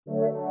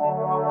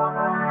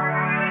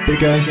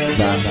Bigger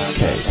than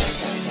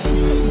capes.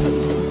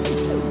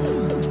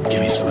 Give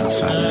me some of that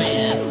sadness.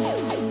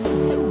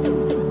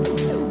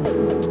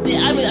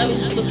 Yeah, I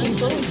was looking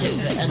forward to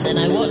it, and then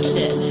I watched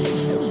it.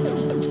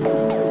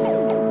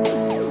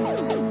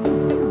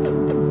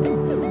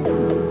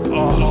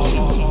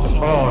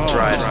 Oh,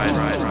 dry.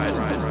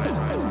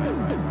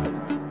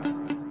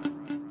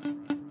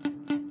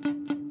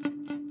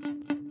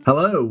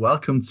 Hello,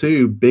 welcome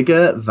to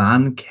Bigger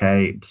Than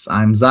Capes.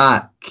 I'm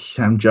Zach.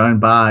 I'm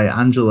joined by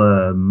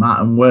Angela,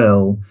 Matt, and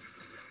Will.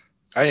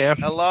 I am.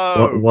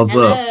 Hello. What's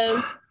Hello.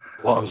 up?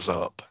 What's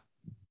up?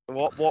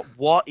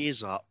 What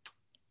is up?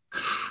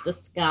 The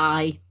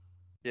sky.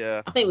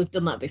 Yeah, I think we've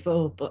done that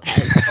before, but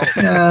hey.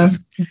 Yeah,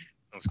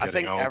 That's I getting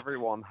think old.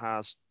 everyone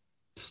has.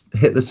 just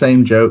hit the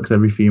same jokes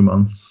every few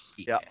months.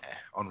 Yeah, Yeah.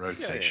 on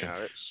rotation.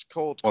 Yeah, it's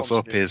called. What's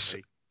up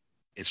continuity.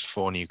 is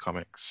 4 new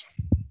comics.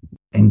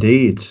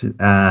 Indeed,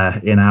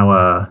 in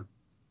our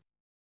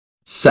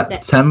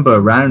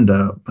September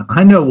roundup.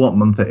 I know what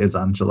month it is,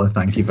 Angela.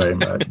 Thank you very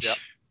much. Yep.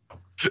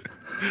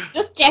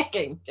 Just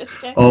checking.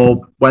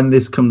 Or when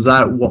this comes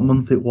out, what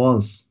month it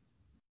was.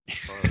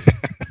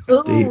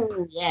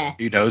 Ooh, yeah.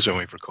 Who knows when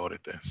we've recorded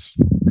this?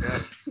 Yeah.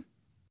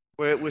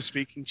 We're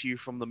speaking to you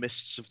from the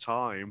mists of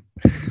time.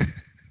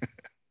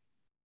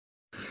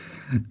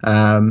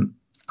 I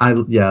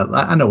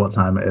know what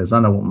time it is. I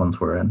know what month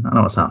we're in. I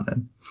know what's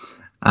happening.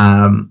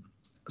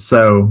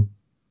 So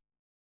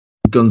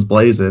guns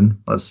blazing.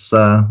 Let's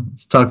talk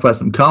about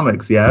some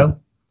comics, yo.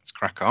 Let's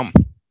crack on.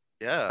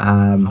 Yeah.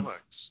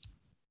 Comics.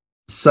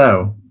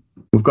 So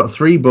we've got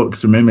 3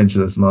 books from Image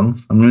this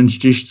month. I'm going to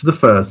introduce you to the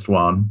first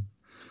one.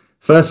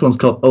 First one's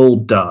called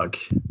Old Dog,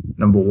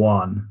 number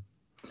 1.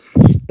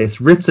 It's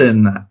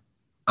written That's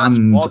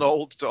and one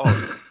old dog.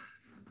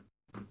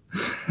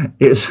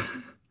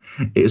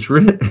 it's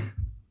written.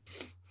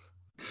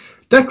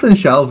 Declan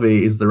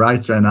Shalvey is the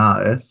writer and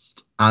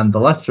artist, and the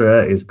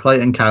letterer is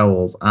Clayton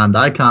Cowles, and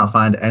I can't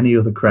find any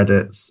other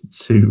credits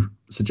to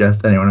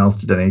suggest anyone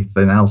else did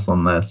anything else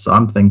on this. So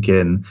I'm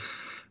thinking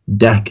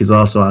Deck is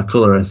also our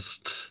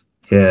colorist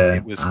here.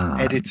 It was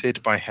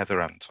edited by Heather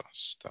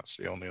Antos. That's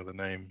the only other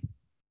name.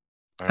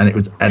 And it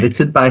was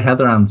edited by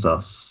Heather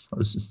Antos. I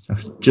was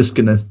just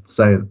going to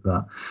say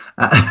that.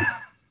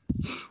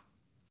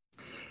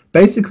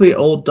 Basically,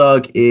 Old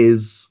Dog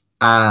is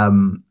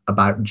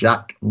about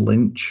Jack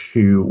Lynch,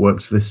 who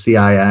works for the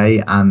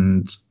CIA,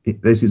 and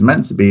this is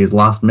meant to be his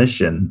last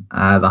mission.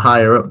 The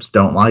higher-ups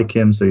don't like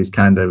him, so he's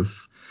kind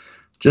of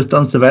just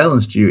on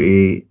surveillance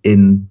duty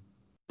in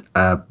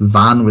a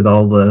van with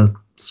all the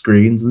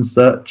screens and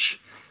such,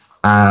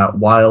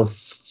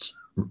 whilst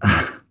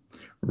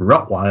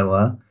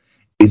Rottweiler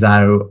is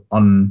out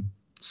on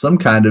some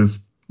kind of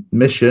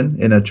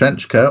mission in a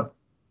trench coat,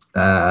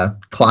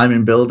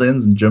 climbing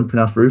buildings and jumping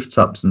off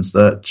rooftops and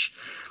such.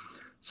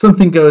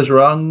 Something goes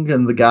wrong,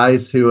 and the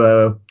guys who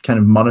are kind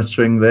of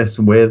monitoring this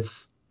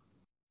with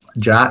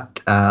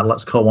Jack,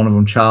 let's call one of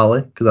them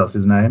Charlie, because that's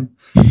his name,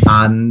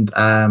 and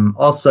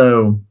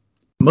also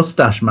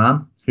Mustache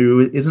Man, who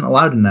isn't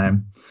allowed a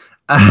name.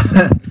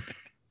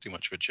 Too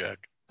much of a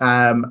jerk.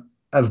 Have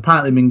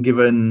apparently been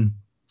given,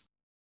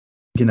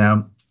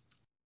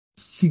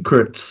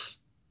 secret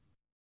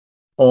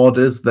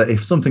orders that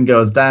if something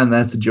goes down,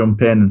 they're to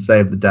jump in and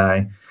save the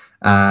day.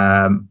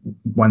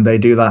 When they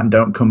do that and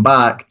don't come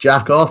back,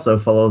 Jack also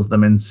follows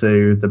them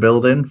into the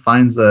building,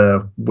 finds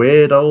a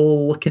weird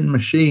old looking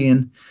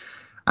machine,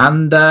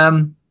 and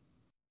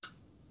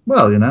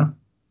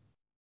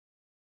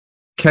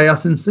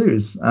chaos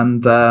ensues.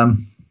 And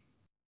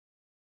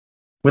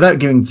without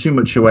giving too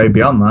much away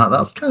beyond that,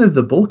 that's kind of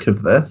the bulk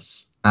of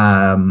this.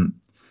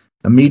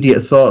 Immediate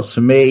thoughts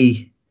for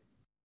me.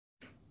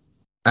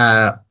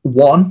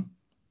 One,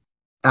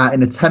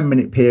 in a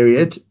 10-minute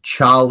period,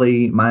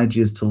 Charlie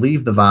manages to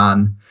leave the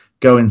van,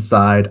 go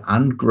inside,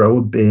 and grow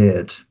a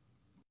beard.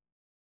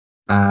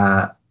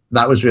 That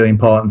was really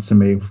important to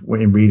me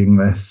in reading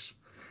this,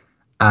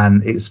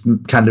 and it's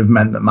kind of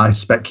meant that my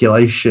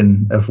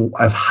speculation of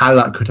how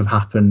that could have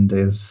happened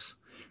is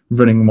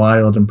running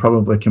wild and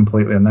probably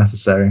completely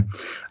unnecessary.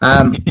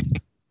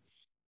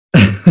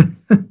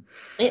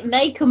 It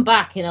may come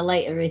back in a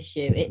later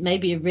issue. It may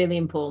be a really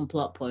important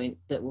plot point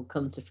that will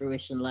come to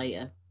fruition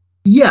later.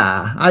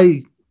 Yeah,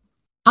 I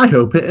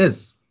hope it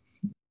is.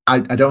 I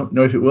don't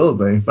know if it will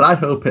be, but I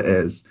hope it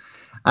is.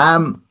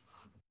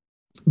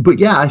 But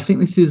yeah, I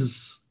think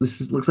this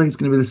looks like it's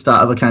going to be the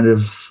start of a kind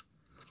of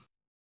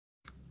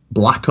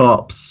Black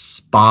Ops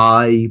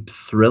spy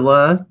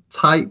thriller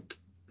type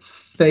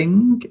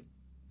thing.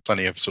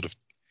 Plenty of sort of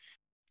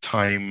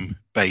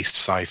time-based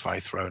sci-fi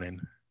thrown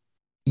in.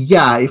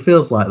 Yeah, it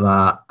feels like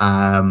that.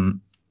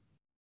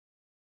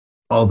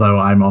 Although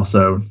I'm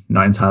also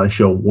not entirely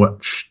sure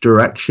which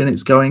direction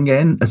it's going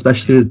in,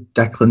 especially with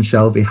Declan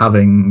Shalvey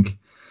having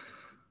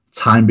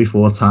time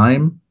before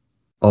time,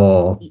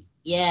 or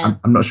yeah,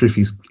 I'm not sure if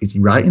is he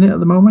writing it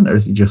at the moment, or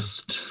is he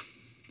just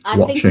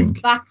watching?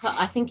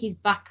 I think he's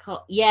back.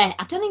 Yeah,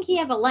 I don't think he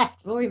ever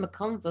left. Rory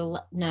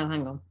McConville. No,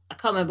 hang on. I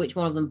can't remember which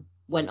one of them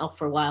went off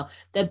for a while.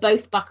 They're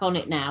both back on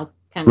it now.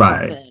 Can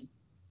Right. confirm.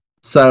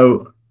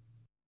 So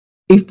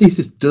if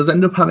does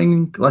end up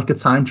having like a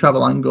time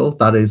travel angle,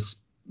 that is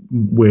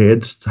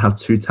weird to have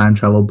 2 time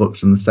travel books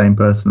from the same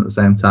person at the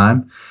same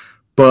time.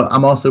 But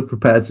I'm also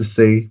prepared to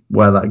see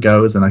where that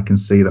goes, and I can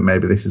see that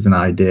maybe this is an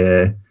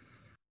idea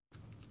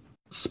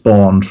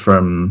spawned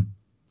from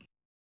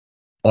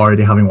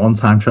already having one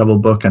time travel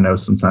book. I know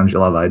sometimes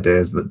you'll have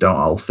ideas that don't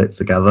all fit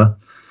together.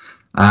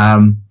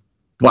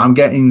 But I'm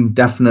getting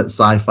definite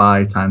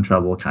sci-fi time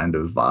travel kind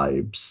of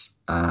vibes.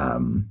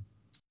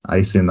 I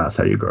assume that's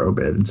how you grow a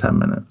beard in 10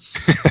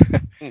 minutes.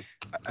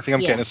 I think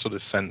I'm getting a sort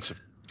of sense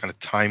of kind of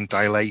time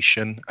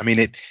dilation. I mean,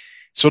 it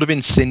sort of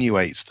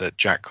insinuates that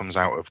Jack comes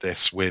out of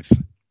this with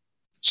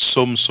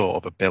some sort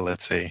of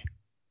ability.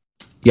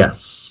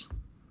 Yes.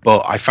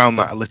 But I found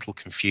that a little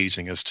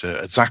confusing as to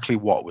exactly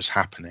what was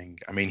happening.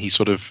 I mean, he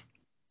sort of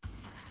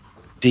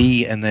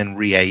and then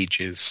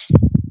re-ages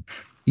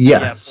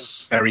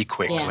Yes. very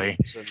quickly.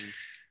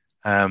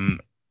 Yeah.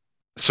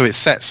 So it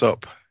sets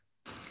up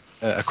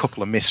a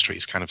couple of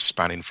mysteries kind of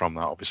spanning from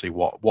that. Obviously,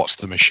 what's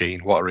the machine?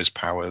 What are his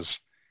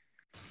powers?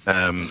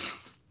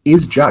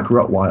 Is Jack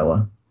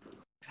Rottweiler?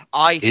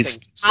 I think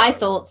so. I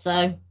thought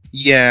so.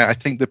 Yeah, I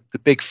think the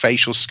big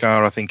facial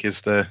scar, I think,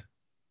 is the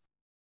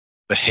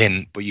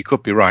hint, but you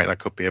could be right. That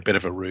could be a bit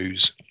of a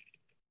ruse.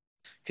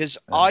 Because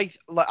I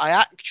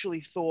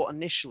actually thought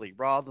initially,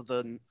 rather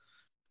than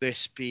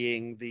this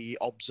being the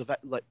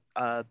observation,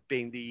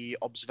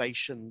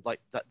 like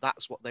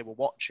that's what they were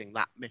watching,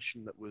 that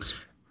mission that was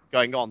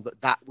going on,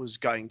 that was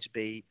going to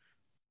be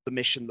the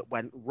mission that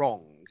went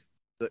wrong.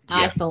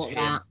 I thought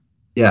that.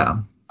 Yeah.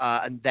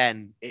 And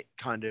then it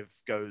kind of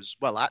goes,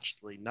 well,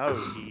 actually, no,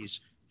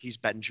 he's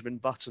Benjamin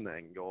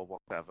Buttoning or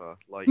whatever,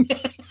 like.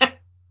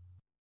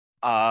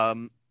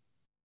 And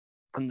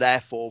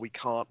therefore we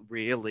can't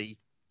really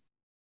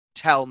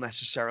tell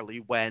necessarily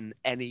when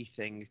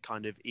anything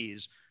kind of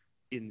is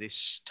in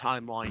this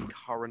timeline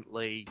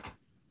currently.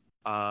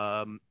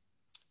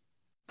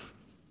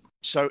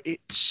 So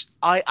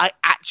I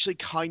actually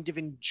kind of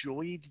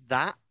enjoyed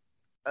that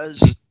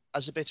as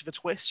a bit of a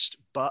twist,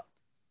 but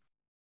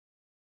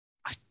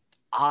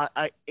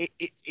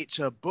it's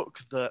a book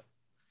that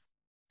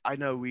I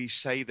know we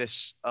say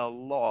this a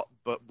lot,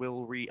 but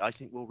I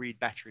think we'll read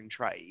better in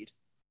trade.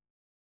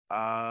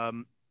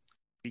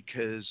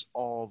 Because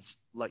of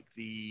like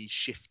the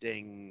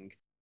shifting,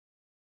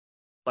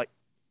 like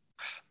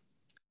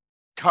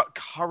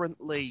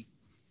currently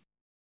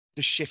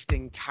the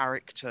shifting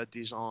character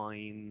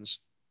designs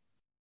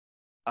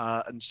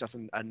and stuff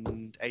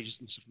and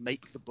ages and stuff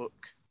make the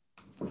book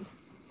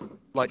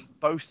like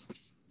both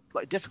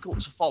like difficult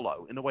to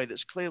follow in a way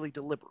that's clearly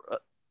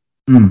deliberate,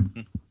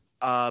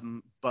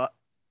 but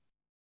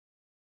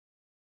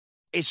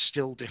it's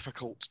still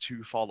difficult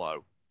to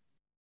follow.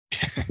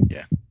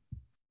 Yeah.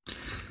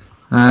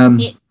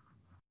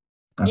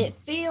 It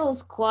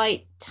feels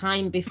quite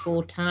time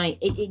before time.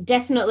 It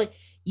definitely,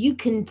 you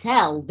can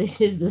tell this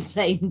is the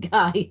same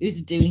guy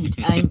who's doing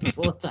time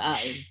before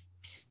time.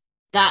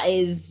 That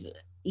is,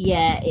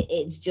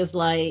 it's just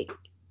like,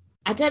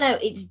 I don't know,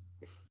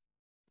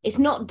 it's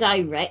not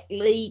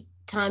directly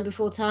time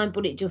before time,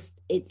 but it's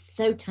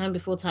so time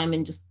before time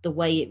in just the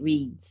way it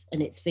reads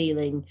and its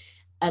feeling.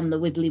 And the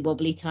wibbly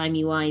wobbly,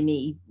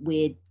 timey-wimey,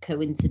 weird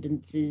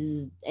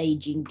coincidences,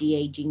 aging,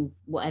 de-aging,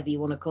 whatever you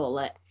want to call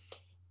it.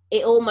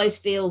 It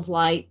almost feels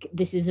like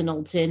this is an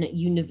alternate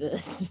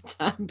universe of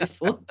time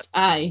before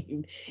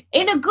time.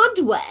 In a good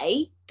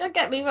way, don't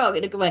get me wrong,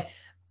 in a good way.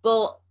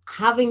 But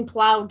having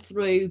ploughed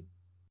through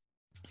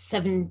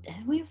 16,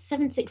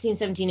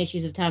 17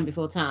 issues of Time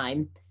Before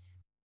Time,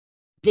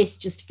 this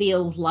just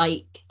feels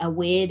like a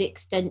weird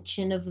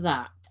extension of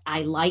that.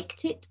 I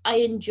liked it. I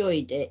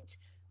enjoyed it.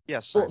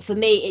 Yes, but for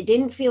me, it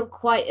didn't feel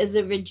quite as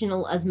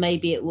original as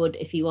maybe it would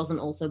if he wasn't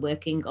also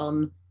working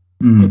on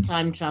the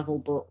time travel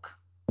book.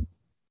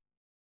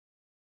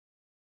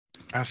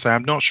 I say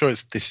I'm not sure I'm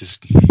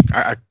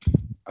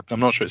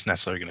not sure it's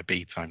necessarily going to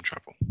be time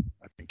travel.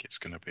 I think it's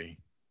going to be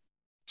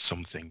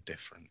something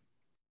different.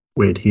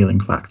 Weird healing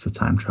factor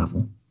time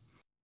travel.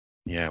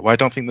 Yeah, well, I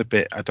don't think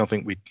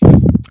we,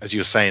 as you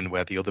were saying,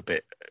 where the other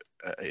bit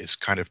is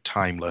kind of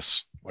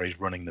timeless, where he's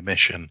running the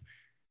mission.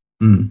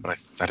 But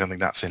I don't think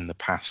that's in the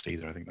past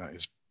either. I think that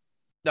is.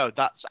 No,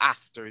 that's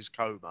after his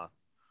coma.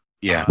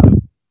 Yeah.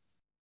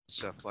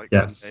 Stuff like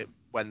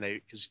when they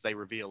because they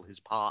reveal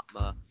his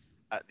partner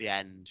at the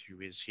end,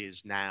 who is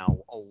his now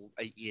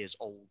 8 years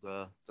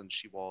older than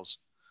she was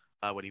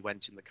when he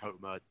went in the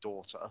coma,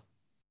 daughter.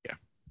 Yeah.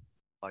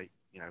 Like,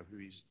 who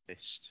he's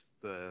missed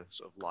the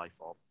sort of life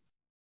of.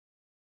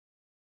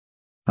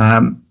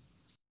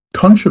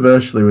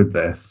 Controversially with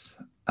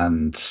this,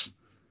 and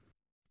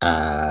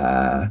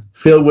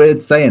feel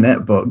weird saying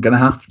it, but gonna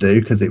have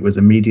to because it was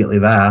immediately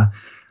there.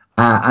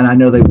 And I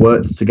know they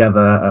worked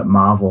together at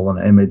Marvel and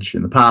Image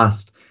in the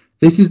past.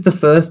 This is the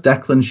first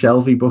Declan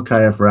Shelvey book I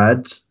have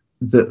read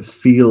that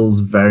feels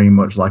very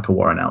much like a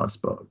Warren Ellis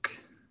book.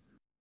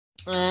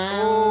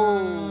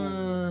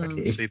 I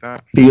can see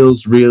that.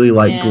 Feels really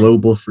like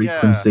global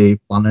frequency,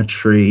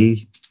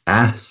 planetary,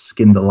 esque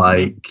in the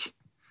like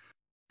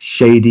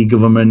shady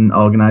government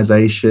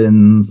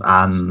organizations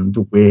and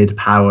weird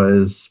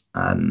powers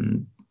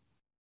and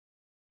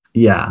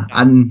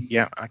and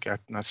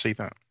I see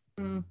that.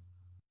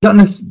 Not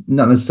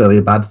necessarily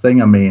a bad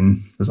thing. I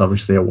mean, there's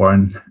obviously a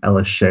Warren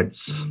Ellis shaped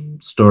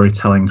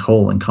storytelling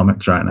hole in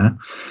comics right now.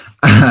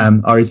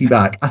 Or is he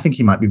back? I think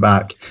he might be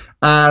back.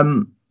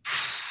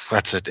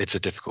 It's a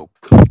difficult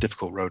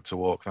road to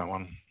walk, that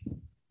one.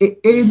 It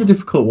is a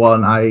difficult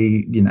one.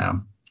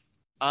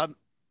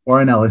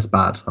 Warren Ellis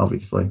bad,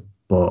 obviously,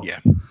 but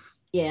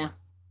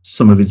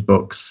some of his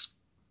books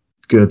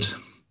good.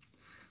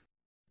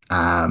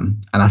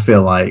 And I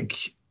feel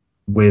like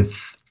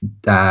with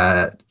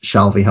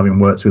Shalvey having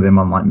worked with him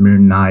on like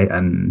Moon Knight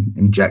and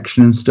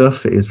Injection and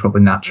stuff, it is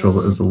probably natural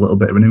that there's a little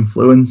bit of an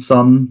influence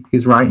on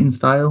his writing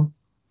style.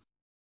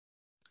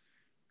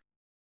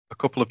 A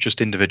couple of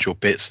just individual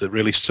bits that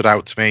really stood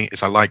out to me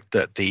is I like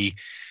that the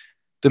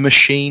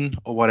machine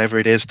or whatever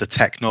it is, the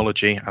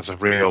technology has a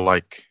real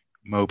like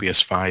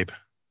Mobius vibe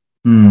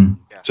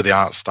to the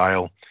art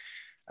style,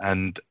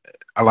 and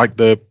I like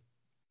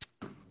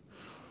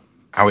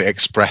how it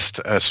expressed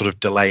a sort of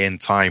delay in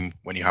time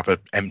when you have an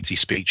empty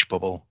speech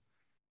bubble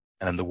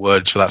and the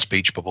words for that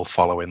speech bubble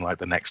follow in like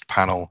the next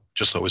panel.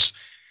 Just so it was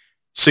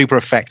super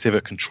effective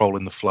at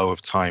controlling the flow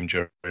of time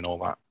during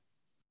all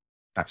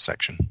that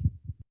section.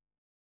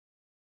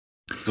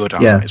 Good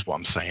art is what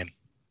I'm saying.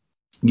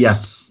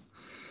 Yes.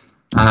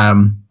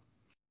 And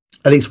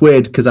it's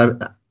weird because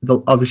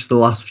obviously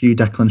the last few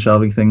Declan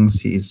Shalvey things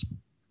he's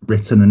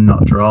written and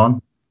not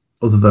drawn,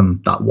 other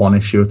than that one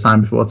issue of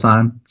Time Before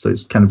Time. So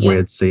it's kind of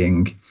weird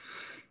seeing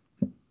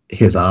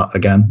his art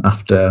again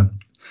after...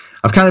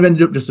 I've kind of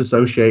ended up just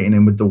associating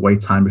him with the way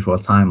Time Before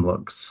Time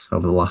looks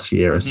over the last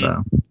year or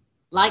so.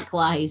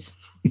 Likewise.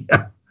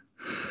 Yeah.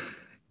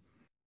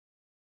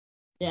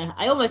 Yeah,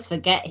 I almost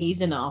forget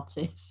he's an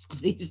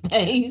artist these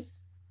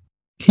days.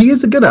 He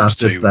is a good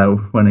artist, though,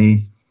 when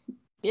he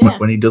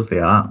does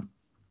the art.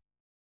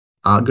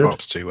 Art good.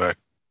 Props to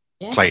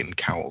Clayton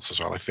Cowles as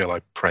well. I feel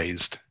I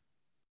praised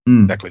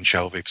Declan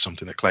Shalvey for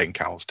something that Clayton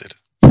Cowles did.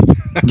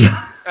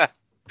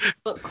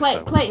 But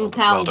Clayton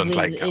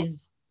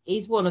Cowles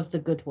he's one of the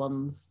good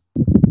ones.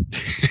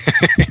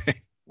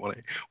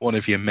 One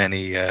of your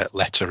many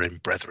lettering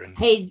brethren.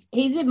 He's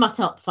in my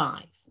top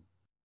 5.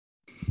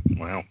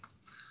 Wow.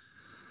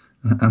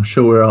 I'm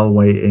sure we're all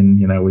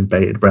waiting, with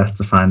bated breath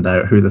to find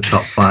out who the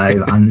top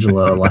 5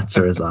 Angela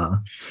letterers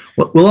are.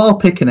 We'll all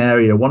pick an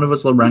area. One of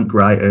us will rank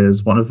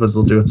writers. One of us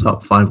will do a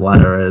top 5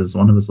 letterers.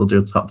 One of us will do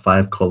a top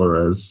 5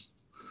 colorists.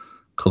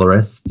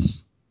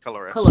 Colorizers.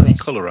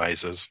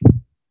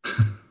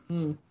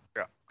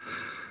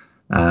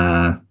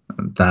 I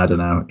don't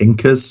know.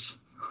 Inkers.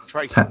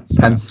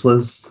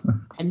 Pencilers.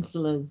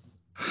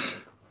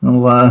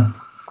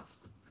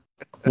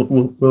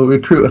 We'll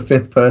recruit a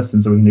 5th person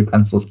so we can do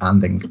pencils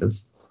and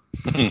inkers.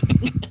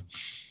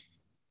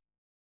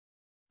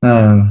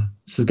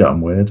 This has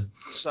gotten weird.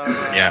 So,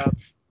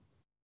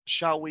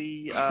 shall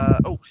we...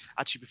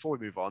 actually, before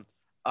we move on,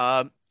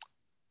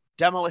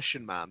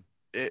 Demolition Man.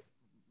 It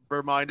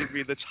reminded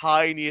me the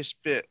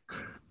tiniest bit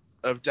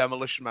of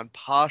Demolition Man,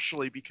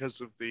 partially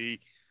because of the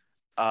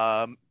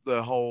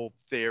whole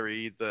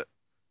theory that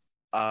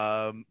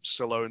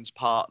Stallone's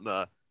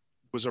partner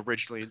was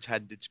originally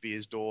intended to be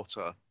his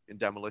daughter in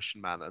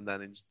Demolition Man, and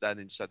then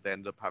instead they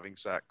ended up having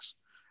sex.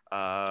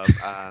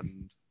 And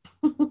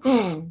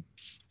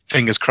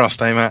fingers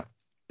crossed, Matt?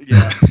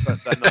 Yeah, but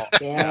they're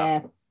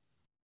not.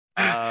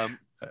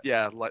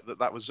 Yeah. Like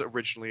that was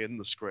originally in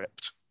the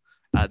script.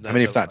 And I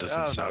mean, if that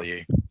doesn't sell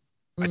you,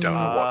 I don't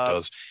know what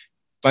does.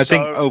 But I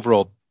think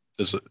overall,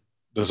 there's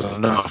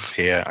enough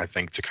here, I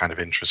think, to kind of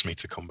interest me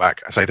to come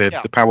back. I say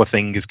the power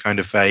thing is kind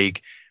of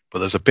vague, but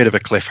there's a bit of a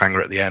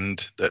cliffhanger at the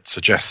end that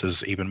suggests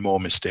there's even more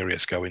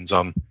mysterious goings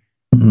on.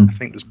 I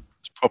think there's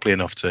probably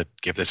enough to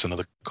give this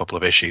another couple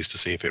of issues to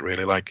see if it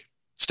really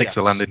sticks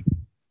the landing.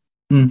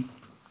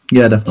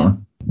 Yeah, definitely.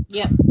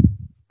 Yeah.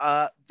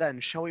 Then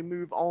shall we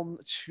move on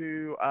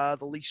to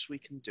the least we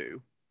can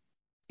do?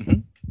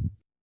 Mm-hmm.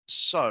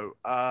 So,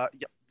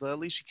 the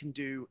least we can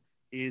do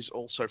is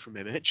also from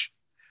Image.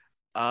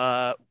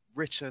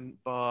 Written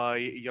by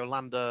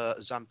Yolanda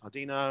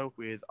Zanfardino,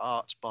 with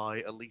art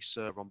by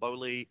Elisa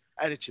Romboli,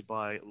 edited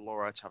by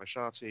Laura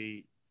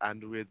Tavashati,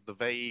 and with the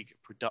vague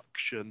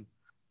production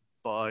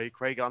by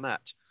Craig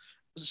Arnett.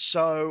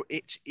 So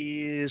it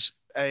is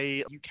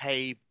a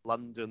UK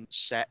London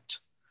set,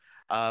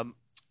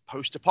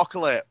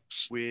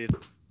 post-apocalypse with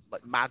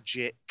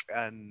magic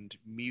and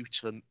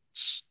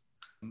mutants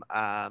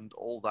and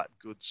all that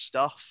good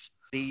stuff.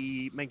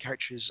 The main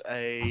character is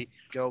a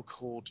girl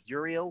called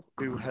Uriel,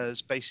 who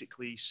has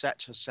basically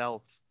set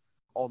herself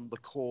on the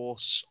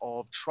course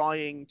of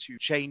trying to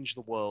change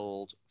the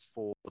world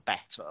for the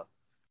better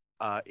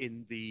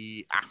in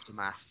the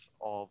aftermath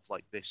of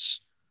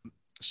this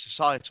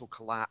societal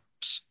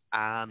collapse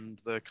and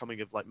the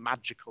coming of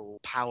magical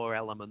power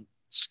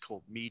elements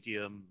called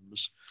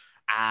mediums.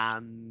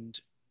 And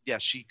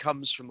she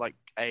comes from like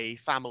a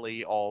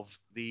family of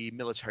the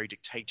military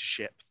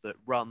dictatorship that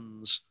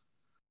runs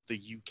the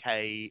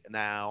UK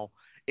now.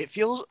 It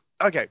feels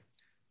okay.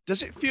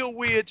 Does it feel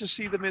weird to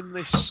see them in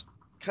this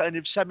kind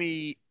of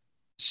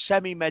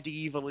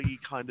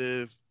semi-medievally kind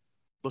of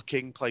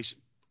looking place,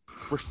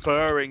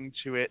 referring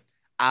to it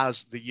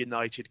as the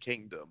United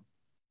Kingdom?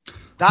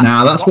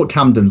 That's what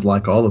Camden's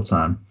like all the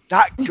time.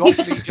 That got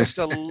me just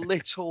a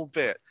little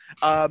bit.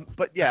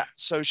 But yeah,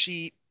 so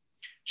she's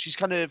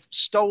kind of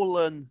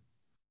stolen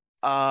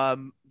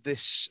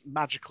this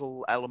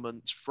magical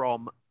element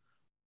from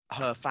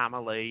her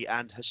family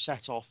and has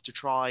set off to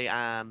try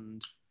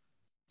and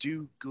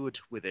do good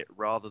with it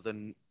rather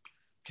than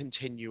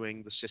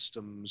continuing the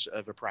systems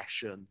of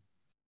oppression,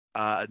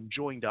 and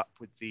joined up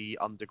with the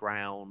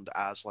underground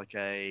as like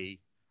a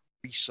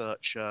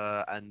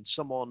researcher and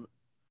someone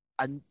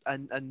and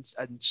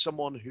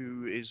someone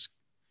who is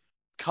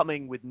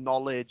coming with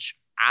knowledge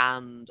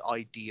and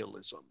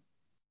idealism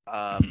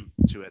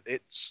to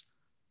it.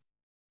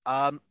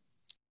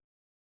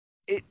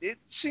 It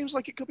seems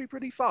like it could be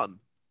pretty fun.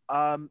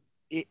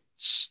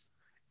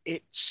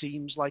 It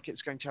seems like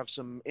it's going to have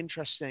some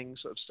interesting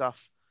sort of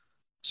stuff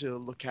to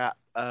look at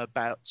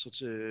about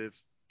sort of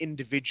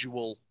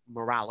individual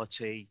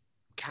morality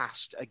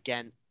cast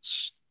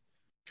against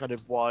kind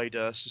of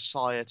wider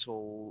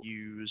societal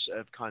views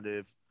of kind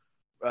of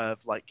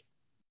like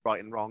right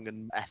and wrong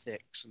and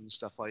ethics and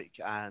stuff like,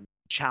 and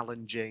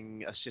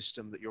challenging a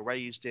system that you're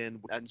raised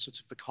in and sort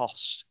of the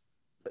cost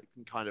that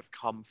can kind of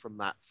come from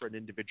that for an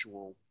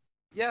individual.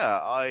 Yeah,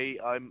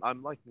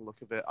 I'm liking the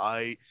look of it.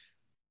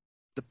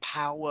 The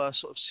power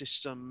sort of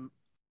system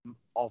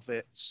of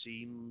it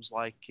seems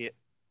like it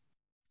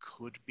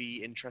could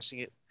be interesting.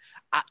 It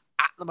at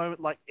the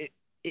moment, like it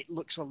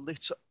looks a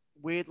little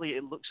weirdly,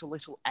 it looks a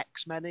little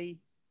X-Men-y,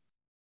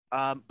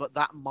 but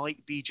that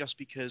might be just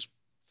because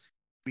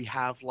we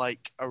have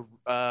like a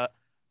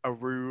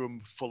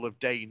room full of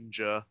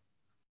danger,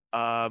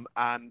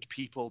 and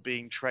people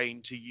being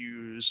trained to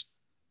use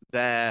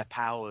their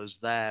powers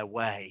their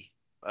way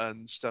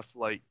and stuff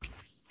like.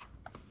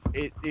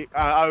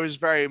 I was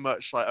very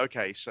much like,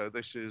 okay, so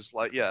this is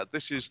like, yeah,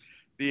 this is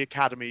the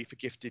Academy for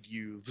Gifted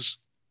Youths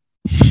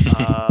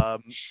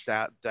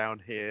down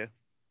here.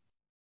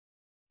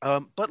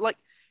 But like,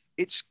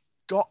 it's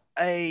got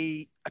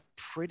a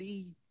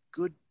pretty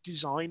good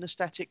design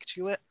aesthetic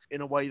to it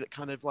in a way that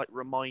kind of like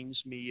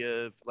reminds me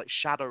of like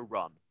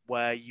Shadowrun,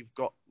 where you've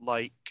got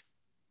like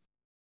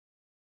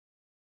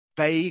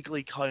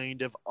vaguely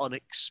kind of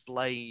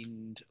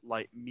unexplained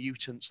like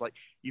mutants, like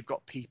you've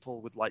got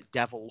people with like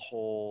devil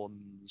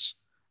horns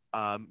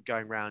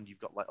going around, you've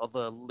got like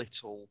other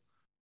little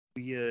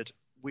weird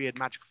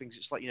magical things.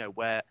 It's like, you know,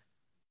 where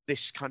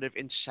this kind of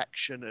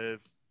intersection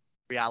of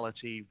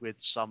reality with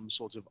some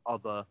sort of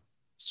other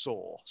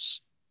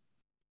source.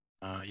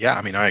 Yeah,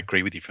 I mean, I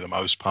agree with you for the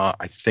most part.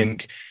 I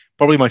think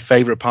probably my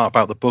favorite part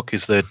about the book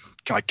is the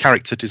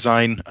character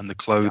design and the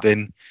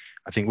clothing. Yeah.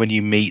 I think when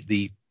you meet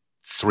the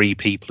 3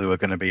 people who are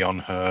going to be on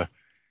her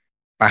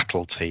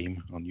battle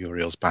team, on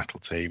Uriel's battle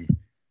team,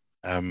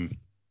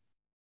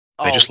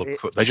 they just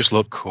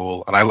look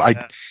cool. And I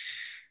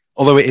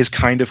although it is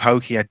kind of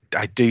hokey, I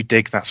do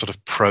dig that sort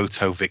of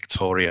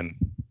proto-Victorian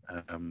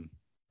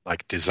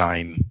like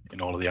design in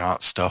all of the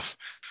art stuff.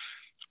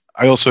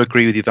 I also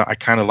agree with you that I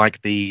kind of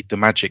like the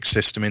magic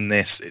system in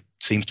this. It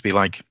seems to be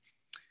like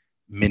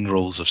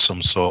minerals of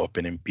some sort have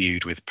been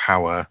imbued with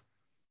power.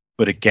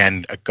 But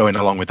again, going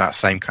along with that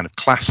same kind of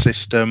class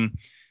system,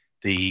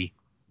 the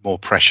more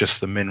precious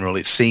the mineral,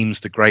 it seems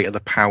the greater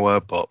the power,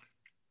 but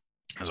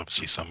there's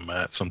obviously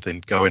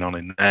something going on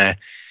in there.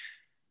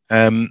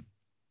 I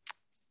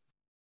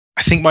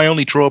think my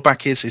only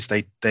drawback is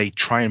they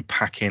try and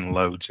pack in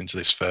loads into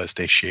this first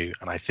issue,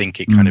 and I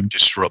think it kind of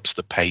disrupts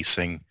the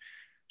pacing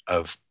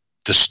of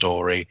the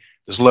story.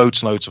 There's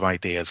loads and loads of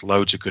ideas,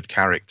 loads of good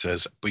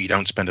characters, but you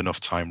don't spend enough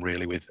time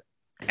really with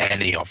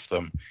any of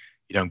them.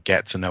 You don't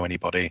get to know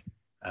anybody.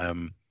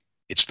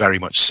 It's very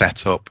much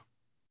set up,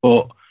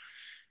 but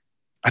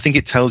I think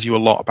it tells you a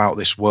lot about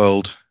this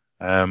world.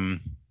 I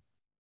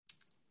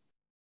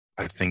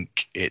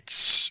think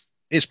it's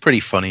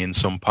pretty funny in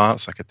some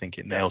parts. Like, I think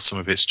it nails some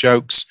of its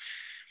jokes.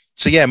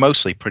 So yeah,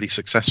 mostly pretty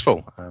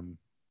successful.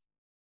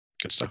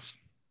 Good stuff.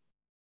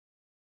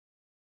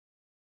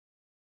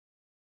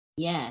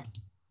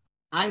 Yes,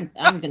 I'm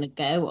gonna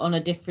go on a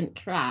different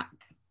track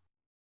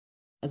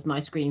as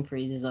my screen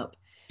freezes up.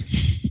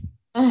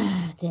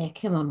 Oh dear,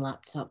 come on,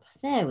 laptop.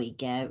 There we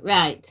go.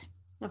 Right,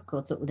 I've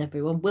caught up with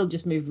everyone. We'll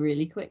just move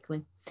really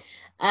quickly.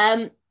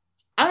 I'm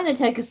going to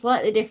take a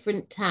slightly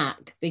different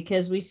tack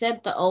because we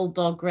said that Old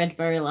Dog read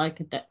very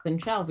like a Declan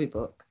Shalvey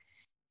book,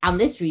 and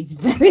this reads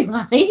very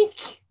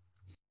like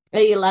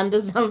a Yolanda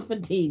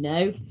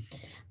Zanfantino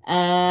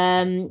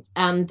and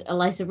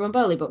Elisa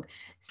Romboli book.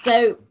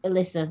 So,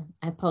 Alyssa,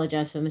 I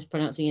apologise for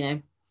mispronouncing your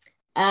name.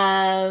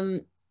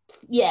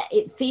 Yeah,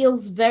 it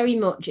feels very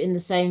much in the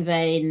same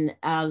vein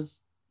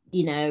as,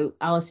 you know,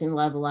 Alice in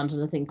Leatherland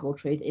and A Thing Called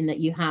Truth, in that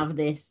you have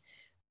this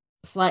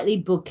slightly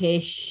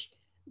bookish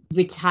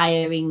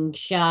retiring,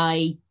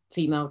 shy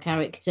female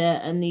character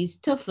and these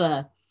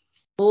tougher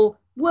or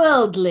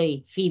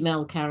worldly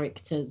female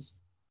characters.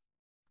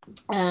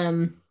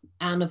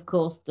 And of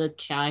course, the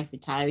shy,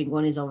 retiring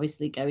one is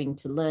obviously going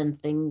to learn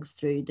things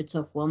through the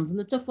tough ones, and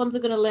the tough ones are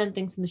going to learn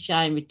things from the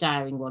shy and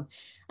retiring one.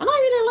 And I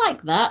really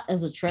like that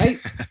as a trope.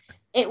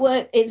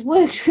 It's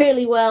worked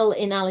really well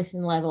in Alice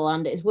in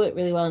Leatherland. It's worked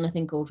really well in A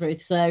Thing Called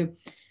Truth. So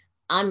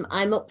I'm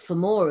up for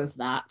more of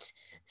that.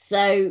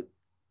 So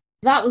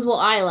that was what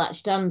I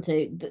latched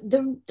onto.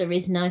 There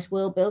is nice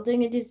world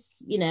building. It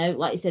is,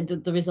 like you said,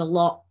 there is a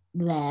lot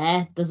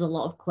there. There's a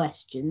lot of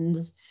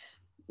questions.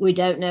 We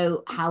don't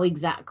know how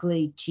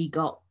exactly she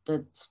got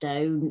the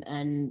stone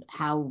and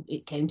how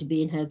it came to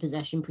be in her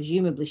possession.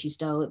 Presumably she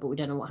stole it, but we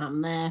don't know what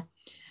happened there.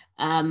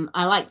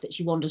 I like that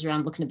she wanders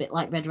around looking a bit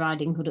like Red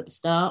Riding Hood at the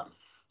start,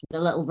 with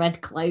a little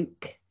red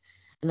cloak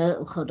and a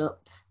little hood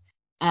up,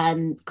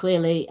 and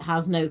clearly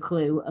has no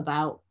clue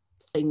about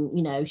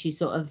she's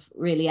sort of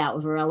really out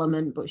of her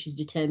element, but she's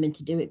determined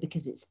to do it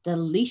because it's the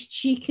least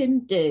she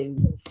can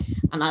do.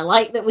 And I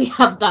like that we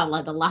have that,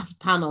 like the last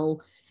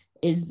panel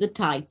is the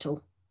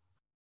title.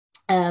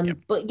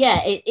 But yeah,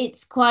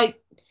 it's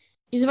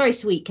she's a very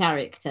sweet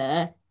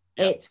character.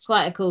 It's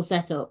quite a cool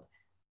setup.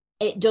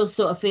 It does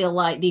sort of feel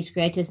like these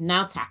creators are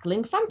now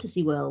tackling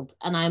Fantasy World,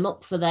 and I'm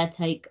up for their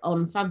take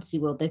on Fantasy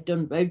World. They've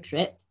done Road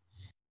Trip.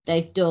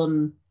 They've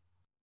done,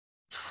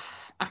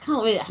 I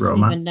don't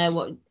even know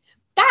what,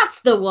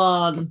 that's the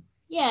one.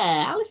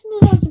 Yeah, Alice in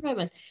the Lands of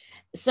Romance.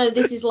 So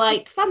this is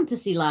like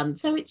Fantasyland.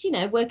 So it's,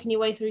 working your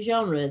way through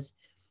genres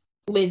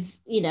with,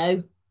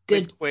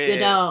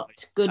 good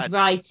art, good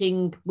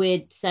writing,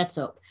 weird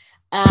setup.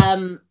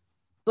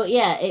 But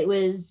yeah, it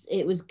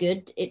was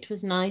good. It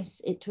was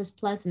nice. It was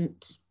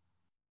pleasant.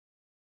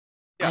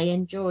 Yeah. I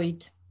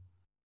enjoyed.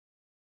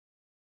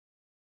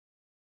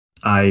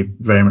 I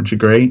very much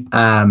agree.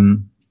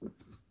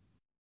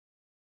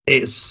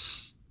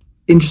 It's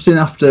interesting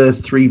after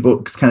 3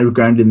 books kind of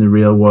grounded in the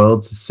real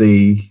world to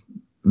see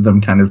them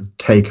kind of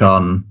take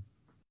on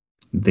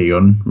the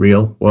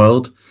unreal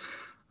world.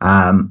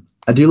 I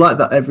do like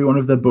that every one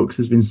of their books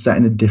has been set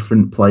in a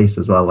different place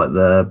as well. Like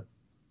the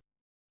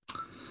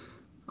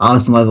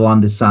Alice in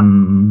Leatherland is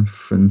San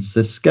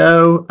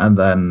Francisco, and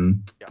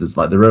then there's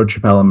like the road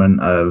trip element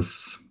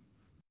of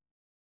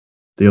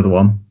the other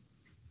one,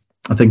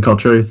 A Thing Called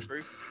Truth.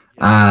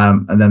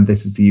 And then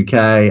this is the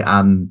UK,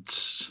 and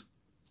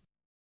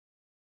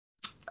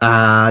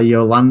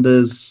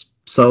Yolanda's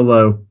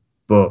solo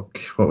book.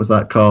 What was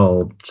that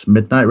called?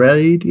 Midnight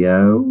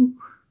Radio,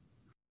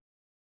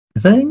 I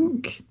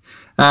think.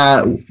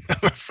 I'm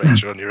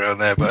afraid you're on your own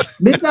there, but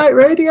Midnight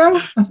Radio,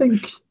 I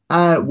think,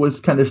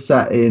 was kind of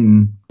set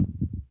in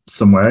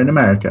somewhere in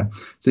America.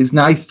 So it's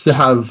nice to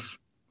have.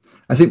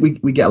 I think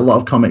we get a lot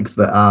of comics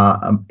that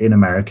are in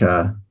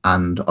America,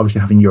 and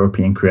obviously having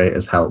European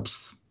creators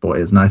helps. But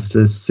it's nice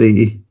to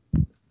see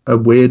a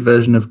weird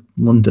version of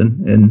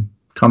London in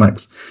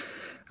comics.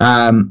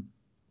 I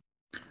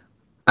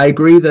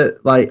agree that,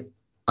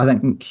 I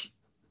think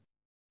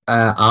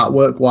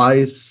artwork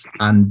wise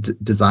and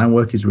design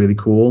work is really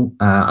cool.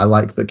 I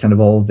like that kind of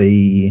all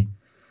the,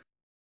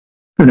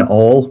 not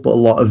all, but a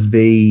lot of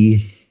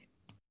the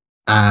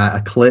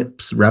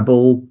Eclipse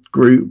Rebel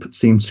group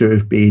seems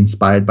to be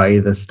inspired by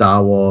either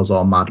Star Wars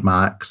or Mad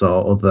Max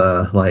or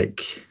other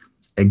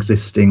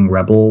existing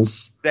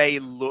rebels. They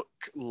look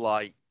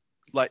like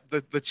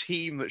the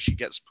team that she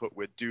gets put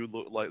with do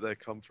look like they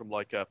come from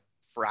like a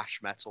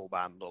thrash metal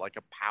band or like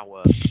a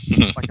power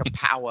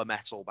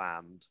metal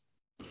band.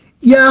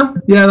 Yeah,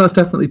 that's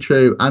definitely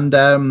true. And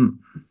the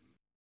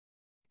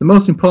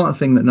most important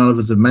thing that none of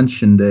us have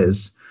mentioned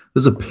is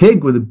there's a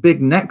pig with a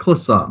big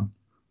necklace on.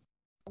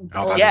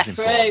 Oh, yes,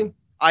 true.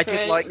 I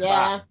did like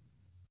that.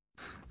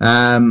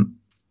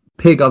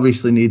 Pig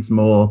obviously needs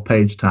more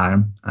page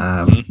time.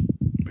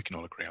 We can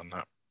all agree on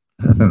that.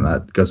 I think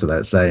that goes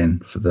without saying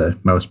for the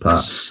most part.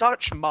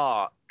 Such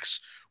marks.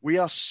 We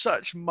are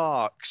such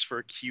marks for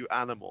a cute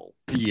animal.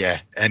 Yeah,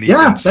 and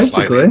even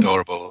slightly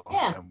adorable.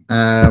 Yeah.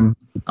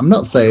 I'm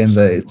not saying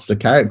that it's a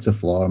character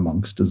flaw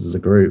amongst us as a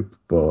group,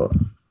 but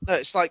no,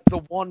 it's like the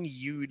one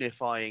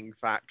unifying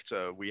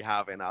factor we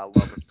have in our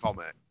love of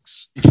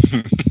comics.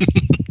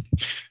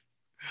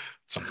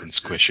 Something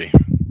squishy.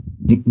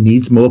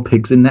 Needs more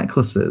pigs in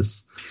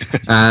necklaces.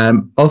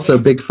 Also,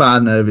 big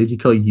fan of, is he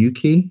called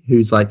Yuki,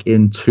 who's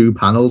in 2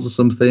 panels or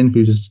something,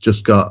 who's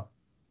just got.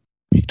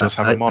 He does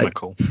have a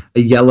monocle. A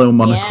yellow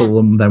monocle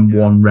and then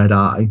one red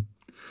eye.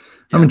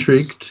 I'm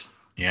intrigued.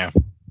 Yeah.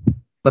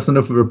 That's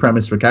enough of a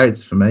premise for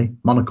character for me.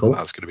 Monocle.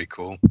 That's going to be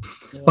cool.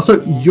 Yeah.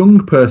 Also,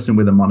 young person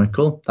with a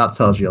monocle. That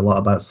tells you a lot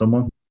about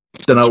someone.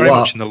 Don't know very what.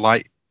 Much in the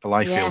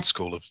Liefeld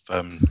school of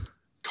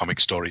comic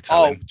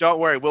storytelling. Oh, don't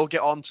worry. We'll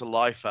get on to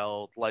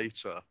Liefeld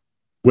later.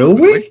 Will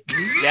we?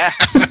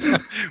 Yes.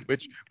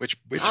 which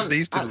of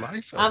these did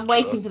Liefeld? I'm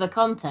waiting for the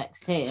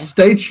context here.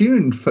 Stay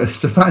tuned to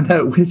find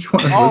out which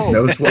one of us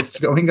knows what's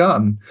going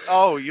on.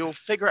 Oh, you'll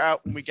figure it out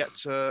when we get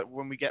to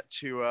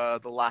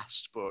the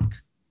last book.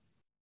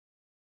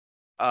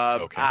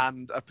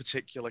 And a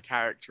particular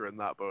character in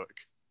that book.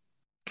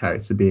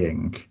 character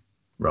being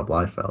Rob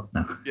Liefeld.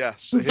 No.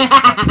 Yes.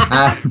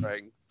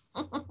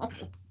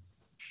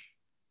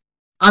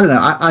 I don't know.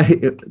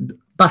 I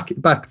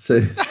back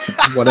to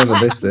whatever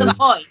this is.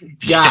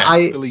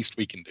 The least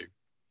we can do.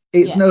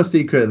 It's no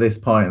secret at this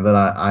point that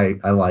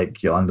I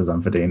like Yolanda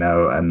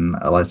Zanfardino and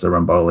Elisa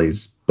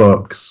Ramboli's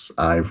books.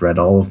 I've read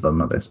all of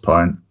them at this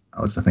point.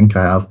 At least I think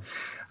I have.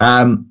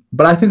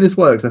 But I think this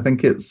works. I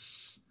think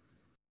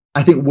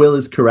Will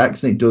is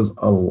correct, and it does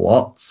a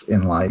lot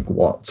in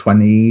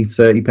 20,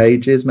 30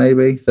 pages,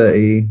 maybe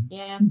 30.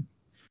 Yeah.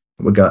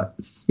 We got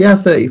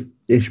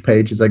 30-ish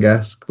pages, I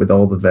guess, with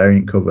all the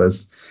variant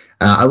covers.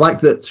 I like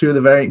that 2 of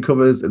the variant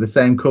covers are the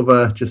same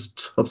cover,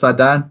 just upside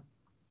down.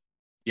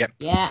 Yep.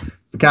 Yeah.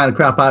 It's the kind of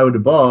crap I would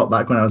have bought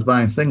back when I was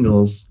buying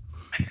singles.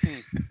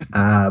 But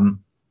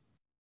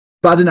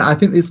I don't know. I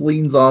think this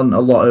leans on a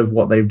lot of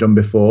what they've done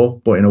before,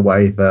 but in a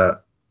way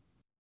that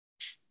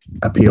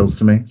appeals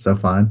to me. So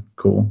fine,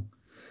 cool.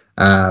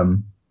 I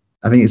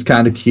think it's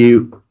kind of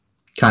cute,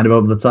 kind of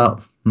over the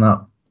top, and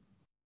that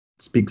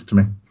speaks to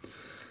me.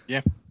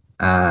 Yeah.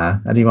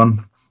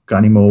 Anyone got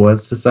any more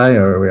words to say,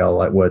 or are we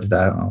all worded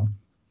out? Or...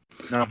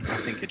 No, I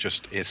think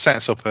it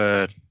sets up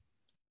a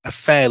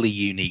fairly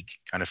unique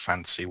kind of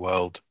fantasy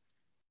world,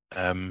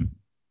 and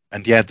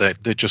yeah,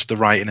 the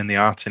writing and the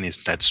arting is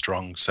dead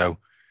strong. So,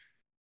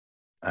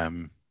 I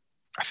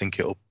think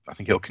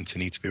it'll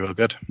continue to be real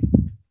good.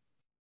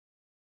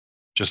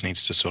 Just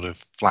needs to sort of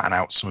flatten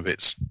out some of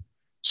its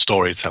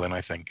storytelling,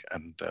 I think,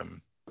 and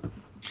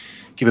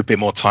give a bit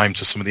more time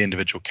to some of the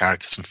individual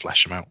characters and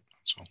flesh them out.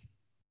 That's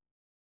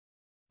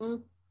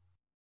all.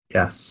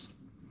 Yes.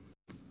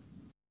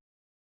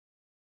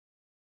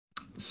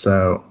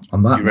 So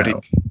on that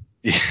note,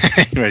 you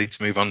ready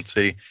to move on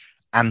to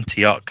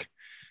Antioch?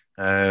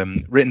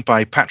 Written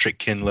by Patrick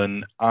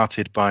Kinlan,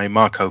 arted by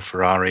Marco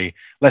Ferrari,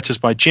 letters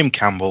by Jim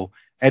Campbell,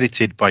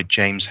 edited by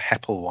James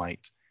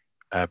Hepplewhite,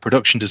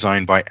 production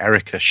design by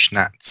Erica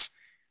Schnatz.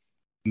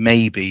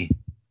 Maybe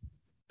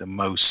the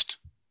most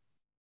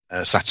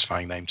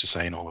satisfying name to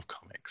say in all of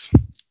comics.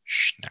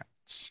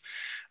 Schnatz.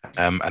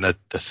 And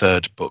the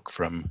third book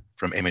from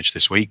Image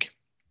this week.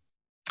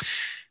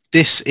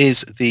 This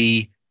is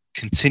the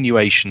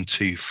continuation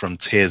to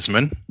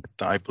Frontiersman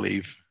that I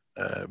believe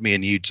me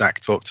and you, Zach,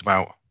 talked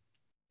about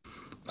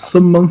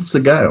some months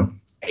ago.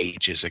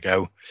 Ages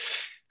ago.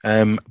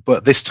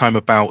 But this time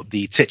about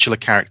the titular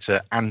character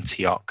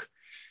Antioch,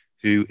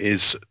 who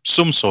is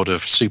some sort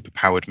of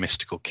superpowered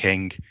mystical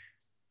king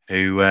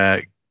who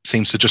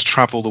seems to just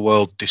travel the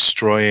world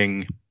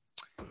destroying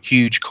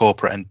huge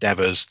corporate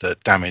endeavors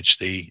that damage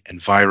the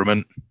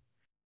environment.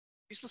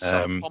 He's the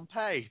son of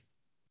Pompeii.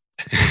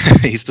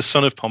 He's the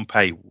son of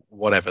Pompeii,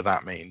 whatever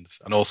that means,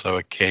 and also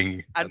a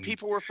king. And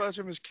people refer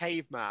to him as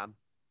Caveman.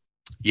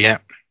 Yeah.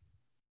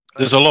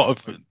 There's a lot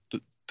of...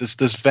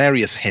 There's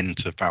various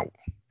hints about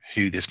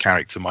who this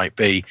character might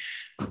be.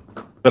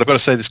 But I've got to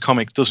say, this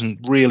comic doesn't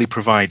really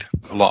provide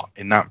a lot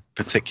in that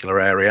particular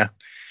area.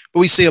 But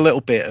we see a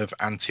little bit of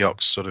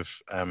Antioch's sort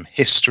of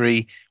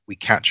history. We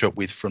catch up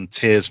with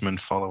Frontiersman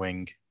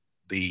following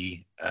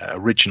the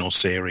original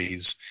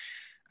series.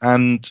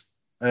 And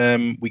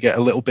we get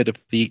a little bit of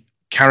the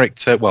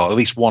character, well, at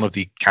least one of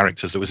the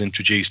characters that was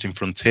introduced in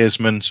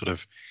Frontiersman, sort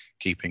of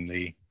keeping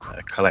the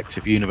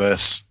collective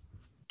universe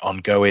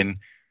ongoing.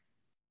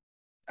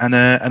 And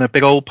a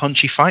big old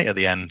punchy fight at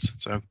the end.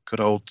 So good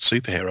old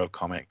superhero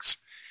comics.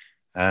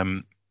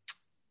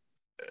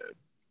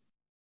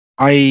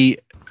 I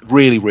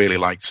really, really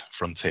liked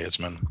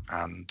Frontiersman,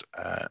 and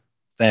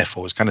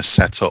therefore was kind of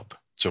set up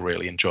to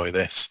really enjoy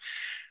this.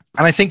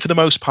 And I think for the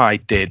most part I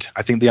did.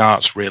 I think the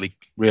art's really,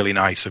 really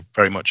nice.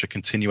 Very much a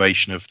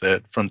continuation of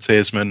the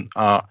Frontiersman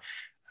art.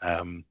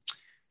 But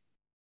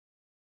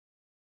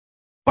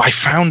I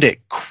found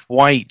it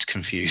quite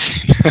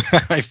confusing.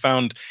 I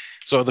found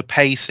sort of the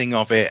pacing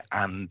of it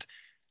and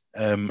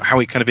how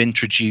it kind of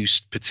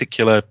introduced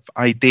particular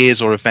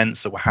ideas or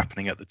events that were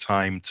happening at the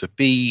time to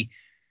be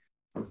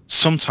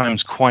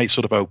sometimes quite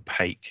sort of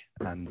opaque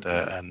and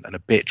a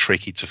bit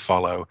tricky to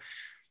follow.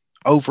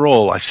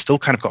 Overall, I've still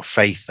kind of got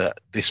faith that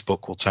this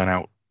book will turn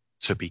out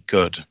to be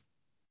good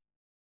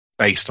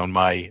based on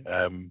my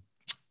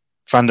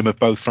fandom of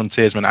both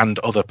Frontiersman and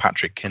other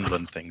Patrick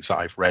Kinlan things that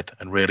I've read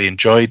and really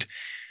enjoyed.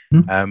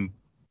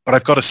 But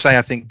I've got to say,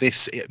 I think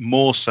this,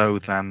 more so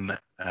than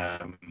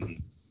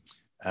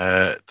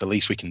The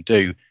Least We Can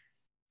Do,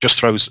 just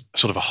throws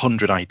sort of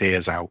 100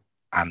 ideas out,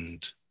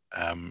 and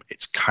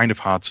it's kind of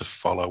hard to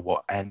follow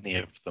what any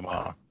of them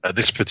are at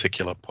this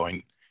particular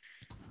point.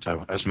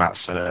 So, as Matt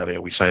said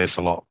earlier, we say this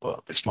a lot,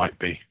 but this might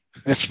be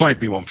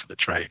one for the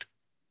trade.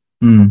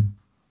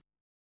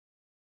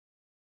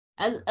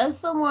 As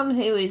someone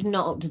who is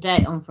not up to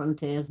date on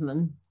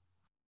Frontiersman,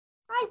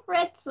 I've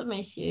read some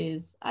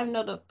issues. I'm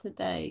not up to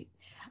date.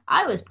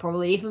 I was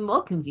probably even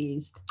more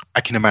confused.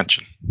 I can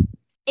imagine.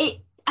 I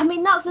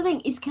mean, that's the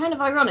thing. It's kind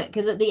of ironic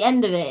because at the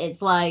end of it,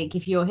 it's like,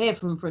 if you're here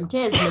from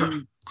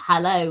Frontiersman,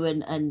 hello,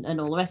 and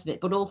all the rest of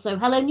it, but also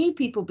hello, new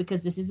people,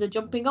 because this is a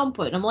jumping on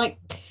point. And I'm like,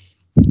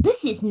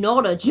 this is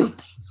not a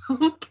jumping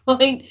some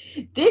point.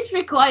 This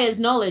requires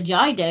knowledge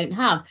I don't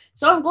have.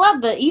 So I'm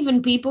glad that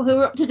even people who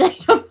are up to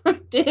date on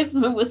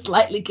Frontiersman were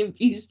slightly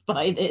confused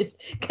by this,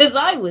 because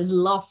I was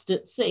lost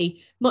at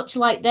sea, much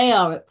like they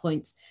are at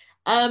points.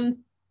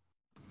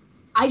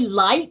 I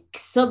like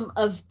some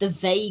of the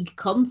vague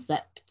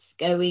concepts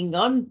going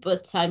on,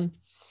 but I'm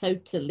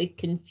totally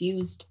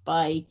confused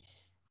by...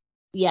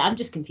 Yeah, I'm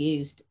just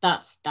confused.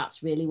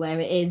 That's really where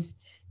it is.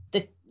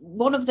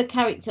 One of the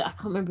characters, I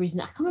can't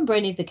remember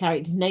any of the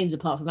characters' names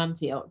apart from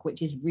Antioch,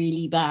 which is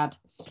really bad.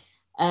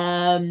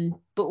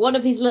 But one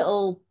of his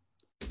little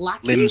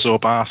lackeys... Limbs or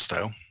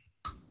Barstow?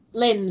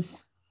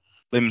 Limbs.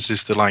 Limbs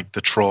is the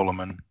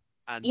trawlerman.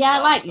 And yeah, I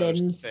like Barstow's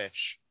the Limbs.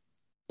 fish.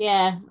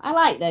 Yeah, I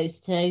like those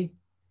two.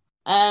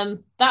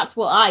 That's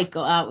what I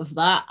got out of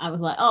that. I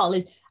was like, oh,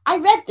 Limbs. I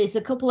read this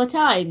a couple of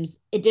times.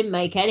 It didn't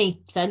make any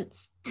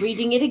sense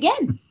reading it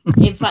again.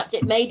 In fact,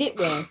 it made it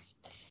worse.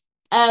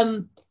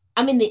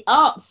 I mean, the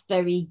art's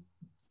very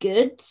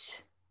good.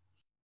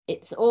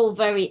 It's all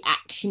very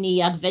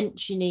actiony,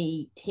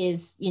 adventure-y.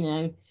 Here's,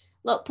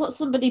 look, put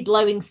somebody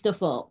blowing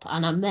stuff up,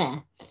 and I'm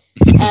there.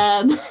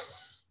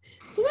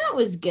 So that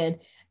was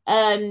good.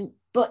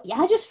 But yeah,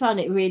 I just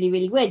found it really,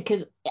 really weird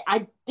because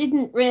I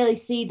didn't really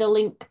see the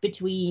link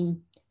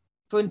between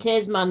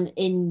Frontiersman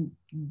in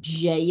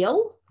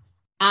jail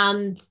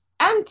and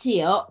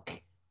Antioch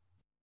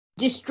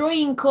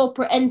destroying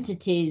corporate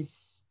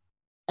entities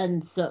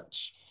and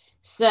such.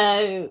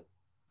 So,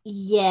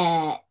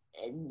 yeah,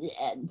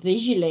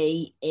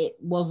 visually it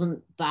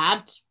wasn't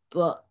bad,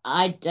 but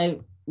I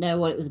don't know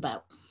what it was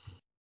about.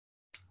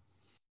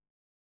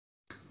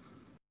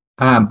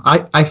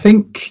 I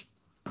think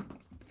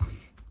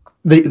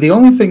the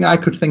only thing I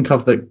could think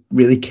of that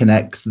really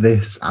connects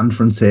this and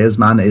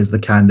Frontiersman is the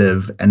kind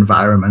of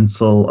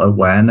environmental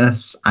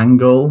awareness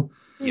angle.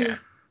 Yeah.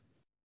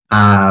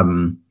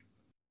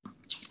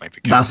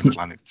 Maybe that's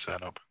planet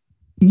turn up.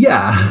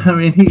 Yeah, I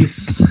mean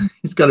he's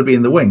got to be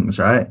in the wings,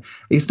 right?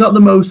 It's not the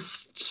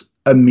most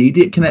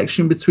immediate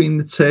connection between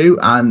the two,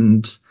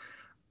 and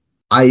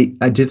I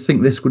did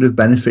think this would have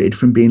benefited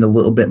from being a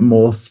little bit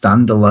more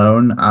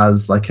standalone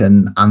as like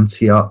an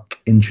Antioch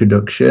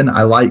introduction.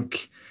 I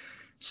like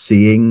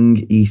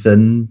seeing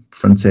Ethan,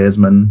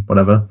 Frontiersman,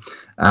 whatever,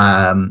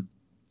 and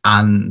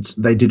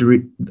they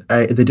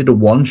did a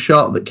one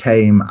shot that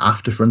came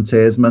after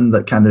Frontiersman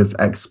that kind of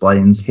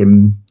explains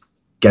him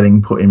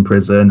getting put in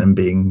prison and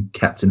being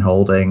kept in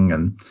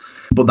holding,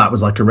 but that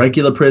was like a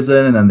regular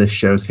prison, and then this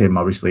shows him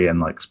obviously in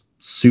like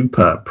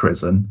super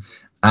prison,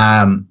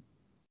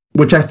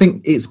 which I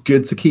think it's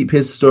good to keep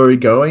his story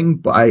going,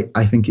 but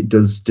I think it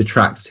does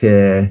detract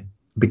here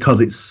because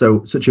it's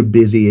such a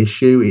busy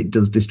issue. It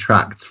does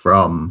distract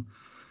from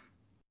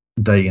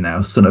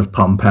the son of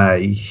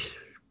Pompeii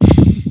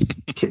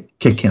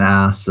kicking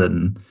ass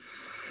and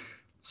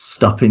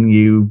stopping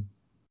you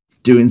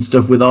doing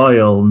stuff with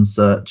oil and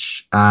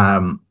such,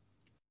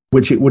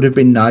 which it would have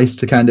been nice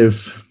to kind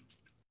of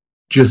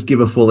just give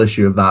a full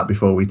issue of that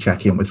before we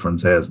check in with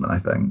Frontiersman, I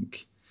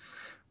think.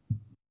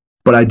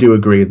 But I do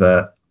agree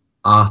that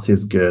art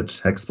is good,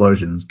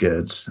 explosion's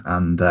good,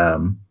 and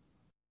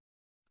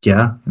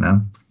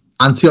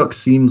Antioch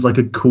seems like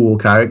a cool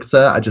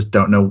character. I just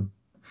don't know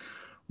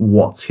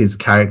what his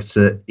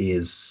character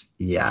is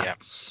yet. Yeah,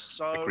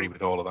 So I agree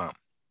with all of that.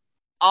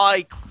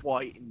 I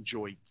quite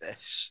enjoyed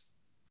this.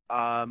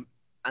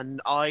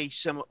 And I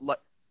similar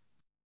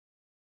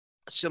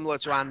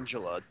to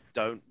Angela,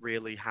 don't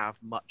really have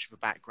much of a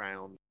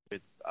background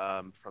with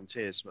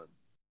Frontiersman,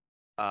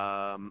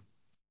 but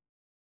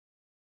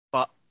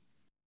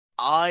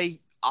I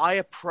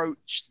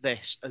approached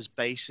this as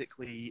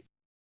basically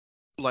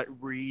like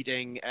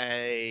reading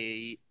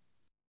a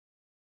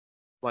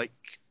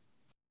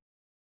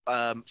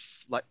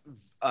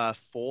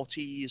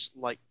 40s,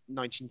 like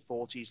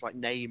 1940s, like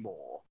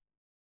Namor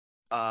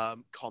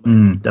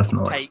comic,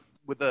 definitely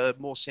with a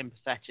more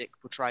sympathetic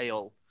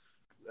portrayal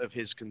of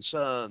his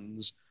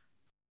concerns.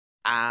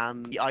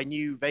 And I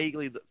knew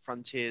vaguely that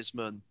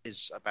Frontiersman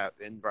is about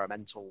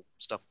environmental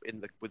stuff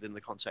within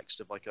the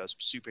context of like a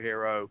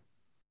superhero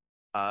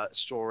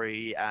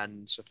story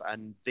and stuff.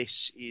 And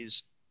this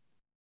is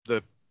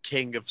the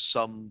king of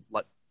some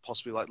like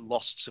possibly like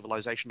lost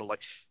civilization, or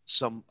like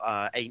some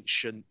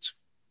ancient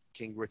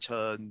king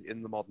return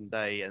in the modern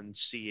day and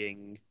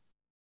seeing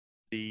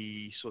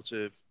the sort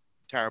of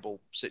terrible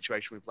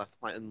situation we've left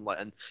behind,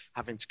 and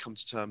having to come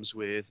to terms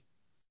with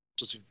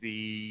sort of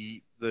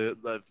the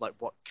like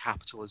what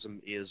capitalism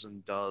is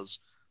and does.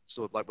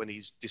 So like when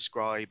he's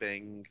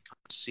describing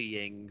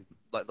seeing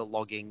like the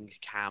logging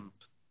camp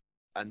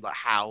and like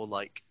how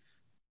like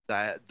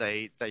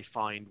they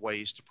find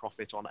ways to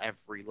profit on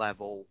every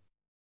level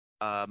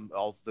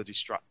of the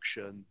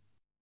destruction.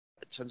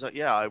 It turns out,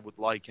 I would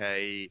like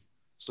a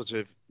sort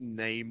of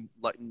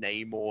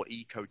Namor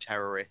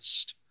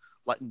eco-terrorist,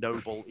 like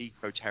noble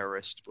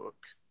eco-terrorist book.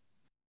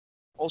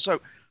 Also,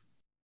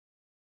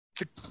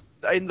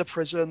 in the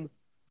prison,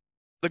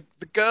 the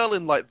girl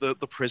in like the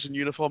prison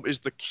uniform is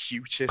the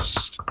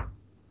cutest.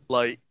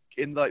 Like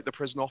in like the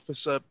prison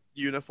officer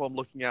uniform,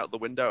 looking out the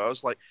window, I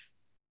was like,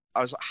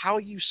 I was like, how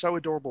are you so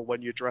adorable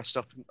when you're dressed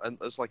up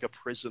as like a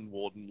prison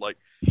warden? Like,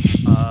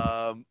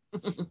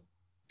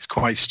 it's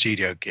quite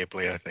Studio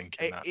Ghibli, I think.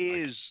 It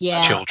is.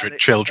 Yeah.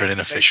 Children in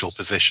official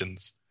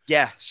positions.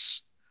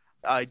 Yes.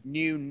 I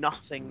knew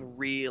nothing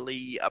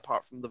really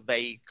apart from the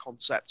vague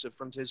concept of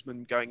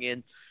frontiersmen going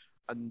in,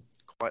 and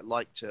quite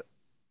liked it.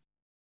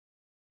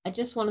 I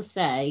just want to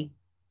say,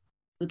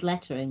 good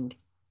lettering.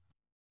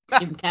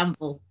 Jim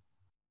Campbell.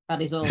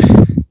 That is all.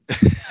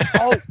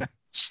 Oh,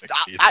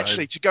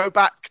 actually, to go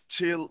back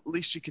to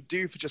Least We Could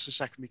Do for just a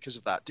second because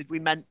of that, did we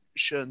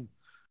mention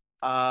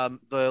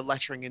the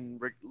lettering in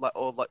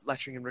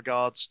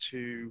regards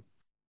to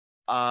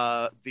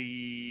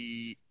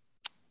the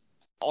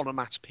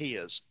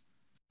onomatopoeias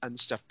and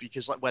stuff?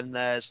 Because like when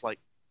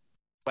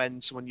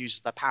someone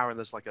uses their power and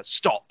there's like a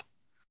stop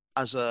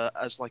as a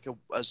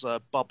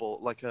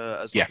bubble,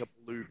 as a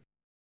balloon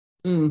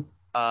in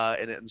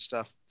it and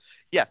stuff.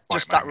 Yeah,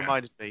 just that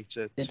reminded me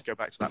to go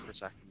back to that for a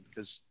second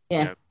because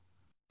Jim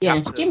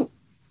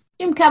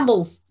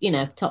Campbell's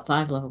top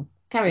 5 level.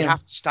 Carry on. You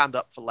have to stand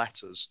up for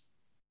letters.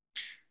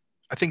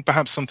 I think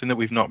perhaps something that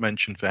we've not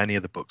mentioned for any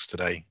of the books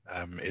today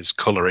is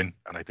colouring,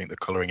 and I think the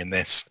colouring in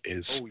this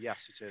is. Oh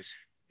yes, it is.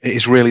 It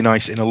is really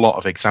nice in a lot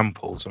of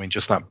examples. I mean,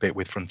 just that bit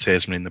with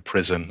Frontiersman in the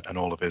prison and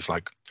all of his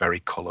like very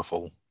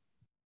colourful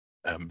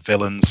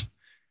villains,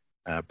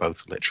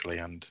 both literally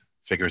and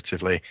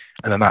figuratively,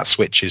 and then that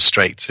switches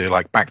straight to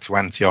like back to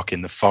Antioch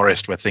in the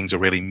forest where things are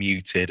really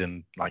muted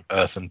and like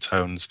earthen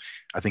tones.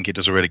 I think it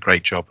does a really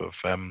great job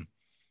of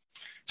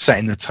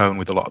setting the tone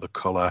with a lot of the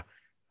colour.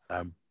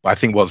 I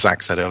think what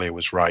Zach said earlier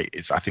was right.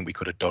 Is I think we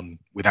could have done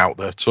without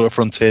the sort of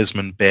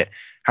Frontiersman bit.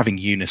 Having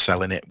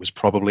Unicell in it was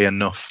probably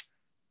enough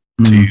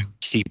to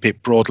keep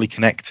it broadly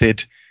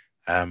connected,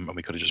 and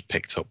we could have just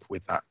picked up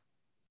with that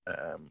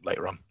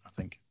later on, I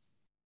think.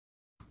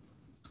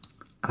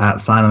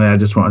 Finally, I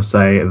just want to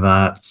say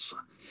that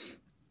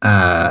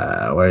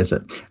where is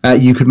it?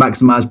 You could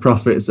maximize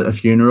profits at a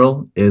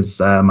funeral is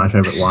my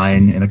favorite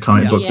line in a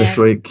comic book this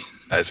week.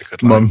 That is a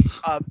good line.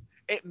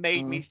 It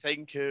made me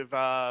think of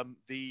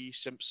the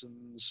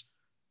Simpsons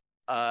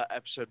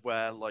episode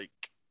where like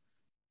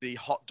the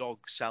hot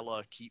dog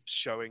seller keeps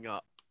showing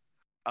up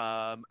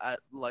at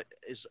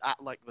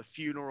the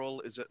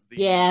funeral, is at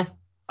the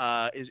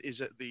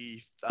is at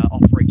the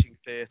operating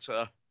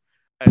theatre,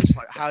 and it's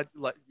like how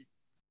like you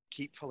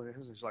keep following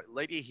him. It's like,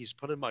 lady, he's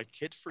putting my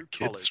kid through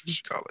college.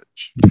 Just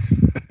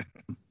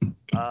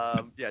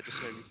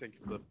made me think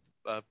of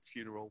the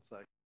funeral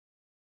thing.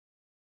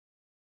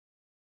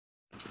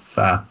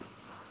 Fair.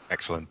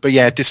 Excellent. But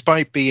yeah,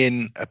 despite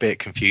being a bit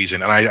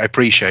confusing, and I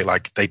appreciate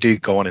like they do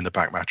go on in the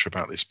back matter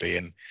about this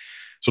being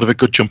sort of a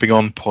good jumping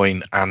on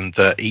point, and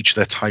that each of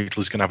their titles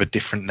is going to have a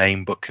different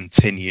name but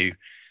continue.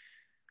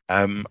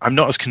 I'm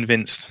not as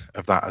convinced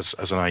of that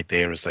as an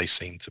idea as they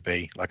seem to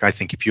be. Like, I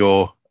think if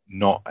you're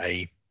not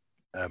a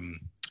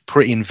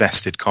pretty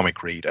invested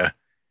comic reader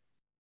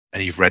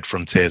and you've read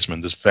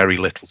Frontiersman, there's very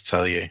little to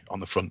tell you on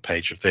the front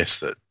page of this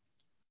that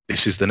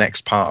this is the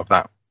next part of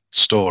that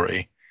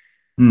story.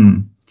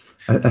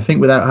 I think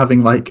without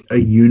having like a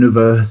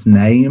universe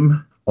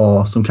name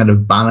or some kind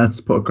of banner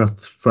to put across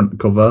the front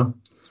cover.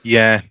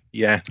 Yeah.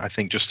 I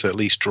think just to at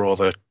least draw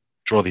the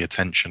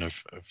attention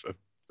of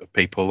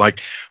people.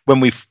 Like when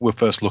we were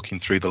first looking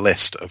through the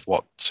list of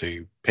what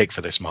to pick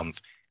for this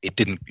month, it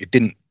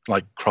didn't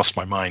like cross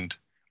my mind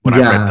when I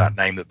read that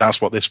name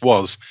that's what this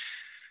was.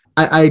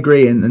 I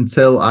agree, and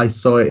until I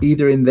saw it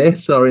either in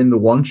this or in the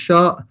one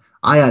shot,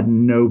 I had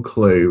no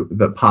clue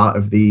that part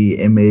of the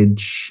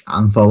Image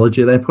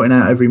anthology they're putting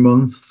out every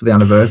month for the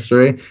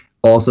anniversary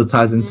also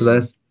ties into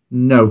this.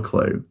 No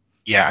clue.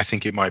 Yeah, I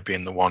think it might be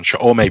in the one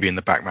shot or maybe in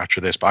the back matter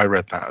of this, but I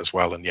read that as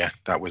well, and yeah,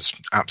 that was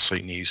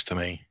absolute news to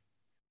me.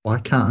 Why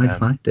can't I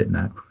find it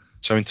now?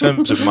 So in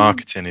terms of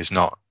marketing is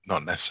not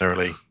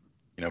necessarily,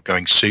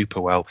 going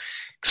super well.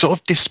 Sort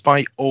of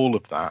despite all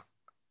of that,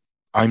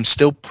 I'm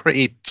still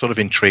pretty sort of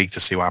intrigued to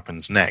see what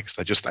happens next.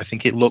 I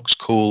think it looks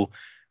cool.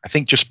 I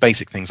think just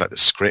basic things like the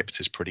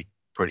script is pretty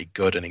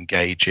good and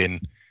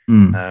engaging.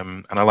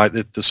 And I like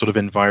the sort of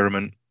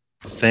environment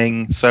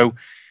thing. So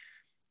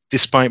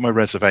despite my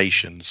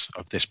reservations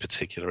of this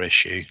particular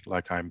issue,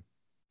 like I'm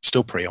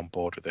still pretty on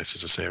board with this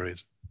as a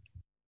series.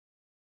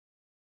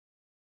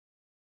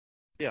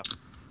 Yeah.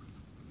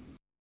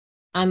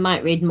 I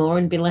might read more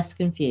and be less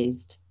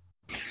confused.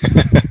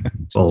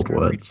 Bold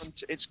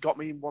words. It's got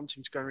me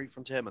wanting to go and read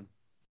Frontierman.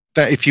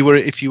 That if you were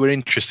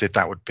interested,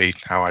 that would be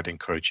how I'd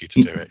encourage you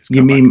to do it.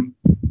 You mean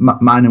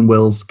mine and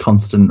Will's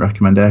constant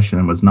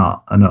recommendation was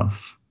not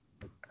enough?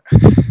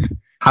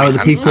 How are the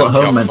people at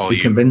home meant to be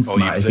convinced,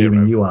 Matt, if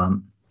even you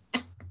aren't?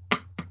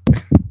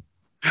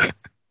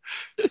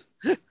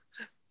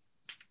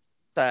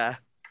 Fair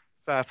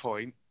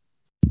point.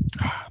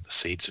 The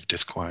seeds of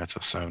disquiet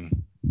are sown.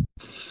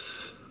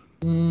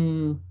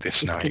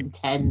 This night.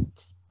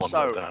 Content.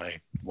 One will die.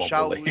 One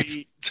shall will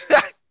live.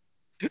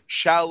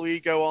 Shall we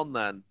go on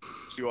then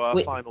to our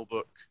final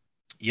book?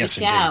 Yes,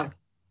 indeed.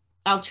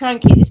 I'll try and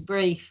keep this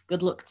brief.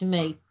 Good luck to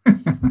me.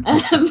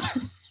 And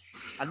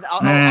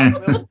I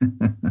will.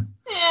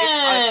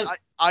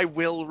 I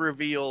will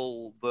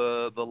reveal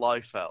the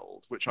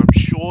Liefeld, which I'm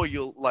sure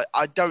you'll like.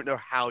 I don't know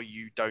how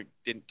you don't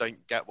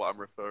get what I'm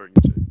referring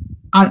to.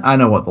 I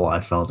know what the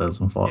Liefeld is,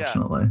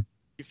 unfortunately. Yeah.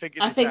 You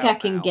figured I it think out I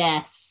can now.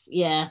 guess.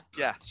 Yeah.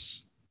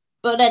 Yes.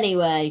 But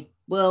anyway,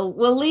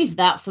 we'll leave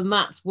that for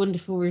Matt's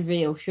wonderful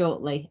reveal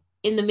shortly.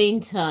 In the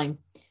meantime,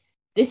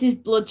 this is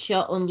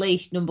Bloodshot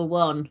Unleashed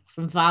 #1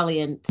 from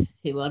Valiant,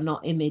 who are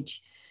not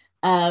Image.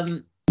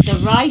 The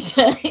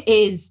writer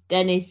is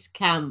Dennis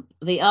Camp.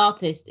 The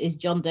artist is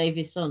John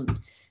Davis Hunt.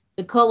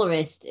 The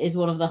colorist is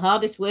one of the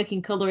hardest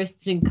working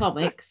colorists in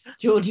comics,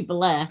 Georgie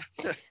Belair.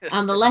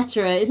 And the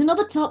letterer is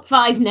another top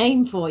 5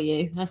 name for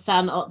you,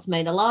 Hassan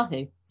Otsmane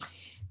Allahu.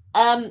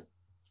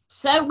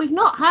 So we've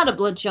not had a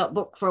Bloodshot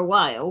book for a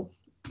while.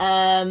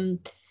 There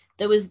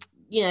was,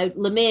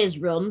 Lemire's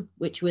run,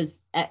 which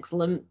was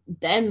excellent.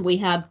 Then we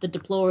had the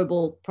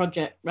deplorable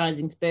Project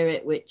Rising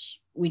Spirit, which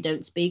we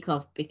don't speak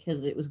of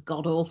because it was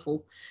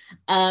god-awful.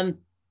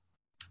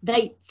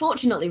 They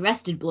fortunately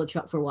rested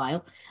Bloodshot for a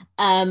while.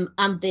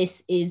 And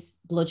this is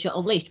Bloodshot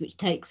Unleashed, which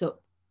takes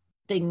up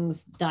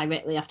things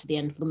directly after the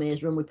end of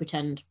Lemire's run. We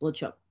pretend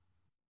Bloodshot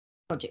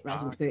Project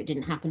Rising Spirit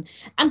didn't happen.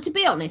 And to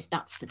be honest,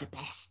 that's for the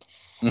best.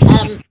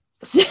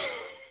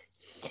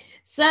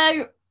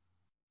 So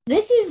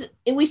this is,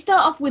 we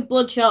start off with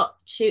Bloodshot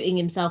shooting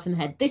himself in the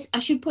head. This, I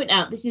should point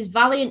out, this is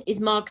Valiant is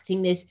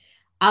marketing this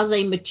as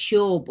a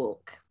mature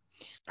book.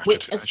 I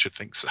should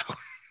think so.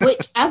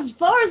 Which, as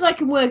far as I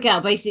can work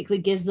out, basically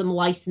gives them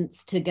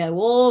license to go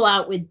all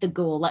out with the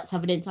gore. Let's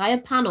have an entire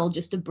panel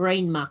just of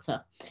brain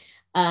matter.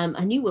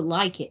 And you will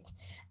like it.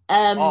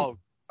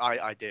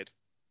 I did.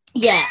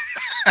 Yeah.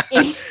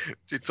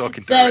 You're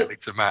talking directly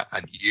to Matt,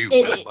 and you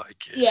will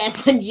like it.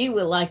 Yes, and you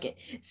will like it.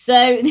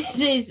 So this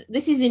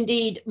is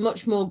indeed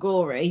much more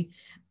gory.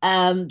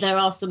 There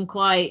are some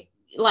quite,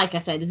 like I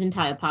say, there's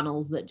entire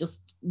panels that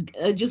just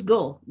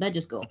gore. They're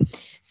just gore.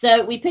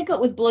 So we pick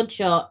up with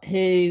Bloodshot, who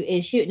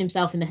is shooting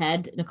himself in the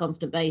head on a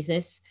constant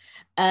basis.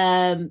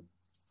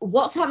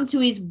 What's happened to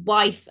his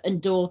wife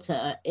and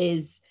daughter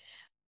is,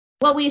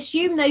 well, we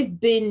assume they've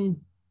been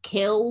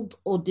killed,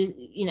 or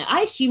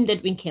I assumed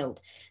they'd been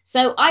killed.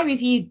 So I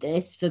reviewed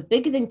this for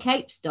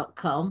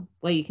biggerthancapes.com,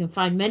 where you can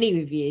find many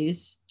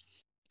reviews.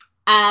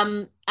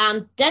 And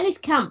Dennis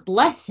Camp,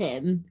 bless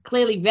him,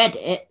 clearly read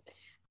it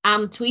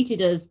and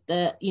tweeted us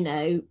that,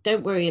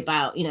 don't worry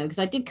about, because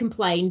I did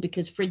complain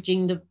because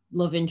fridging the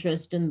love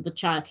interest and the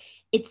child,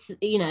 it's,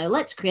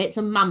 let's create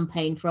some man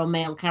pain for our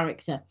male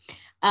character.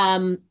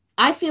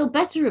 I feel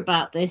better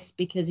about this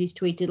because he's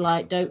tweeted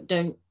like,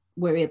 don't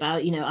worry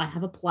about it. I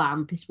have a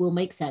plan. This will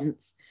make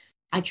sense.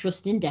 I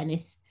trust in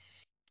Dennis.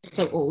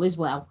 So all is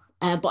well.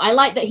 But I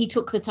like that he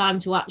took the time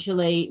to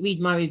actually read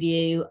my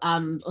review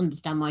and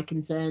understand my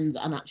concerns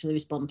and actually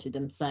respond to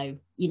them. So,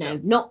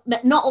 not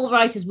all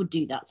writers would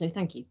do that. So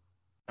thank you.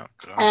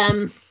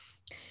 Oh,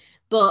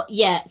 but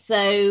yeah,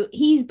 so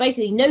he's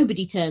basically,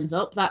 nobody turns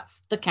up.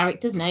 That's the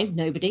character's name,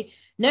 nobody.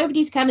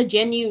 Nobody's kind of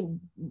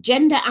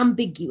gender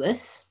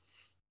ambiguous.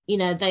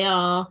 They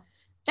are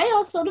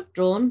sort of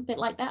drawn a bit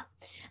like that.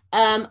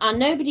 And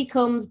nobody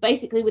comes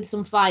basically with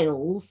some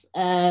files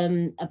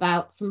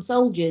about some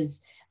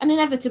soldiers. And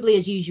inevitably,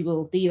 as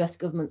usual, the US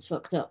government's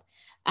fucked up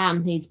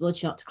and needs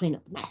Bloodshot to clean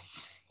up the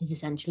mess. He's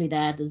essentially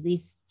there. There's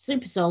these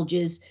super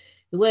soldiers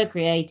who were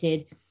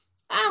created,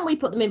 and we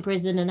put them in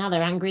prison, and now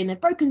they're angry and they're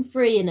broken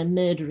free and are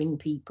murdering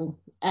people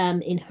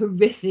in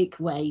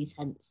horrific ways,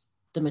 hence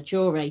the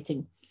mature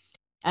rating.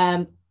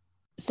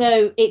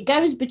 So it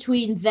goes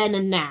between then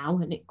and now,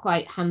 and it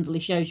quite handily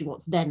shows you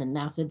what's then and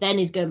now. So then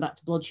is going back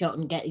to Bloodshot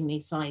and getting the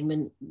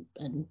assignment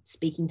and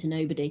speaking to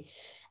nobody.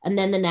 And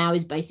then the now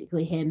is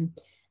basically him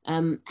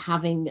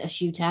having a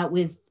shootout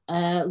with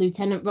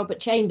Lieutenant Robert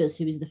Chambers,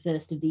 who is the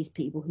first of these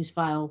people whose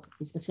file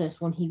is the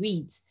first one he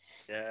reads.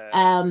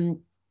 Yeah.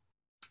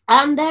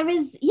 And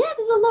there's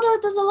a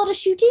lot of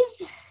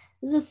shooties.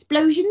 There's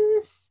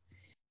explosions.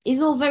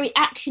 It's all very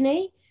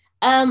actiony.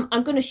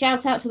 I'm going to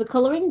shout out to the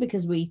colouring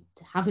because we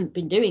haven't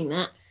been doing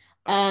that.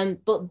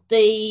 But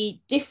the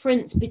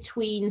difference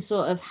between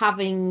sort of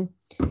having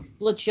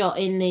Bloodshot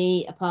in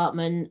the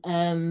apartment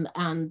and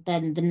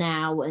then the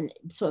now, and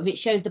sort of it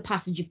shows the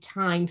passage of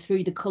time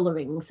through the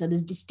colouring. So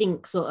there's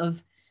distinct sort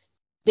of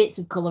bits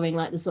of colouring,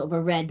 like the sort of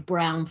a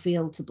red-brown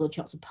feel to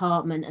Bloodshot's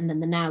apartment, and then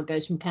the now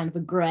goes from kind of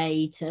a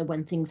grey to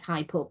when things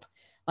hype up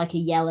like a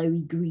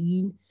yellowy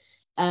green.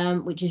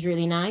 Which is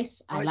really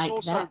nice. I like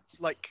also, that.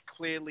 Like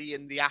clearly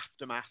in the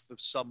aftermath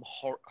of some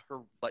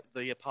like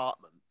the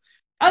apartment.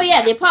 Oh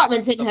yeah, the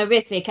apartment's in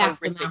horrific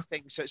aftermath.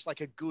 Thing, so it's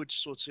like a good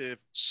sort of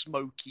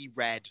smoky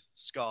red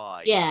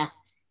sky. Yeah,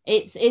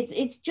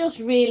 it's just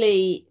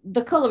really,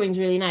 the colouring's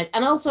really nice,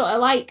 and also I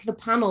like the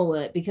panel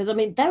work because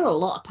there are a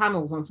lot of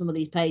panels on some of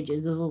these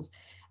pages.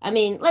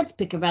 Let's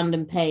pick a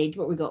random page.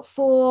 What we got?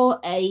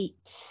 4,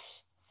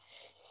 8.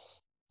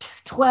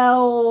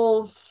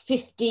 12,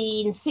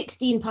 15,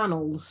 16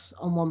 panels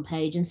on one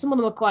page, and some of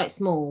them are quite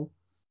small,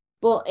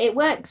 but it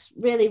works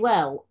really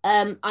well.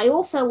 I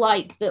also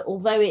like that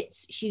although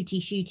it's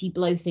shooty,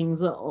 blow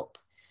things up,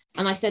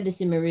 and I said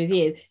this in my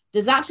review,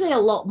 there's actually a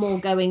lot more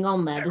going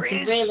on there. There's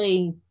There some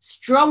really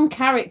strong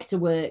character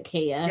work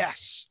here.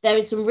 Yes. There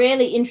is some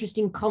really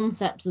interesting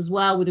concepts as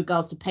well with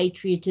regards to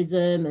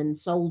patriotism and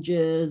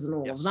soldiers and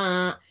all of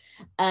that.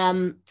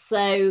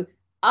 So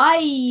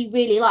I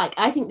really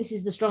I think this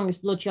is the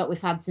strongest Bloodshot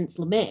we've had since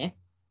Lemire,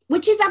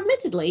 which is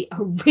admittedly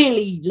a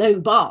really low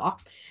bar.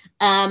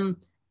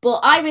 But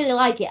I really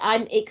like it.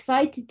 I'm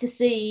excited to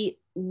see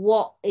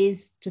what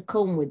is to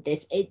come with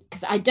this,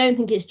 because I don't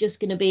think it's just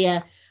going to be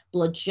a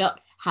Bloodshot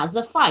has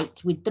a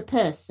fight with the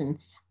person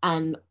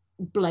and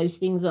blows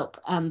things up,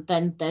 and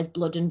then there's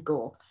blood and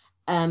gore.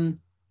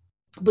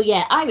 But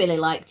yeah, I really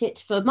liked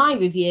it. For my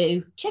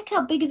review, check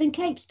out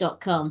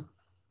biggerthancapes.com.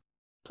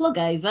 Plug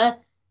over.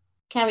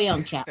 Carry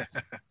on,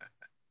 chaps.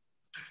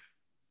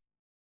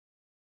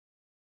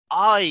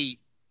 I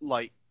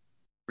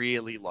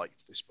really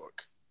liked this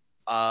book,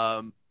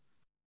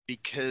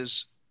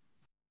 because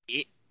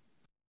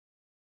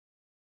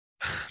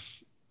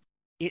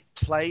it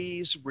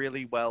plays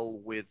really well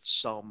with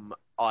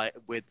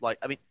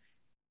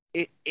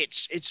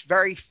it's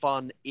very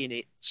fun in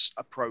its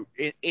approach,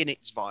 in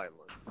its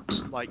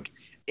violence. Like,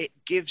 it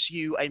gives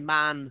you a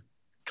man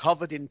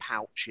covered in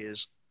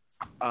pouches,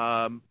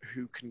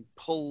 who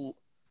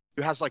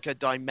has like a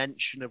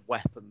dimension of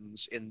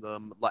weapons in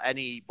them, like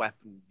any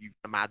weapon you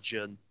can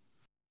imagine.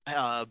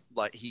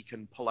 Like, he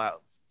can pull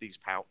out these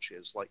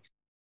pouches,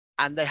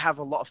 and they have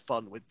a lot of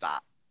fun with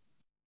that.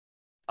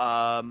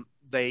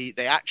 They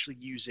actually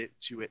use it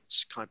to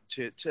its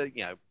to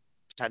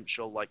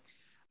potential,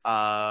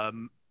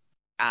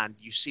 and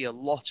you see a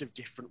lot of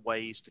different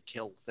ways to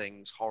kill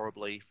things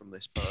horribly from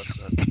this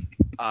person.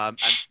 And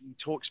he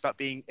talks about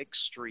being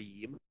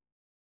extreme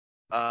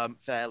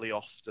fairly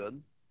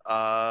often.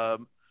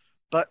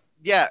 But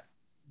yeah,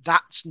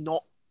 that's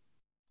not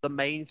the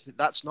main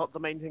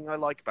thing I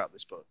like about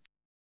this book.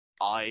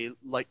 I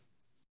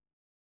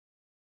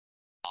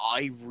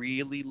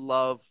really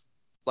love,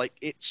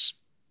 it's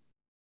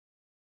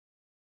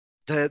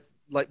the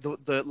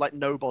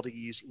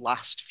Nobody's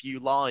last few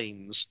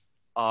lines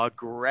are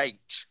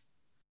great.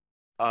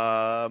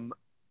 And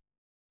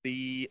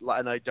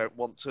I don't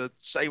want to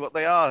say what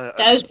they are.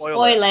 Don't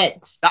spoil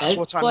it.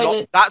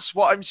 That's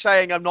what I'm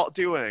saying I'm not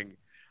doing.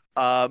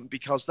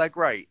 Because they're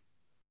great.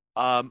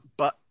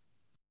 But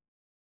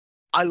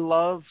I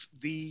love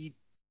the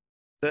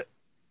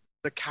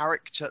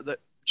character that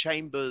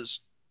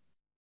Chambers,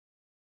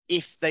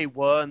 if they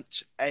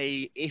weren't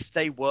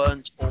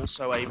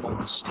also a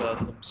monster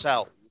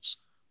themselves,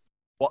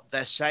 what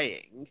they're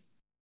saying,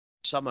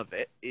 some of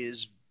it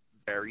is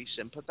very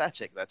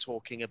sympathetic. They're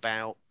talking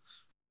about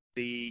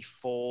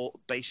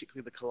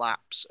basically the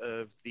collapse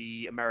of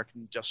the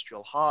American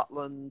industrial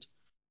heartland,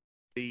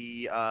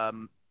 the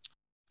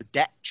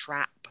debt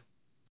trap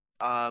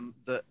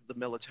that the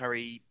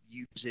military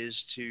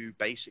uses to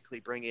basically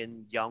bring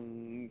in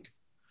young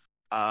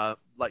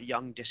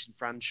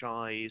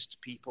disenfranchised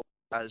people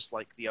as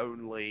the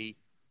only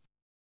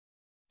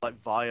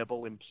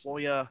viable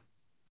employer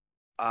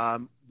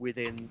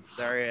within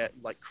their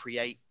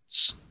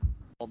creates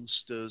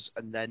monsters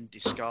and then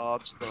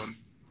discards them,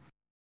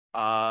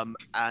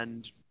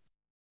 and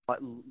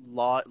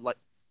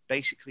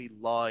basically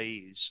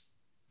lies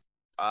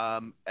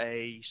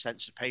a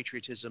sense of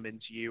patriotism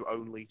into you,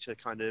 only to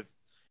kind of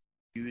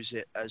use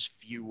it as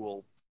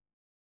fuel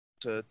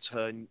to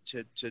turn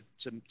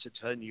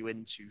you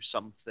into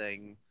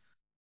something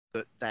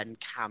that then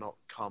cannot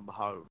come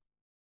home.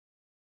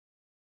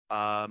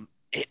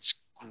 It's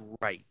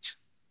great.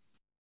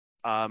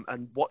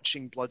 And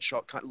watching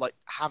Bloodshot,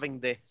 having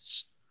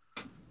this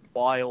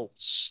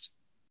whilst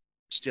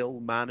still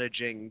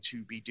managing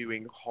to be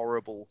doing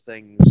horrible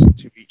things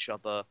to each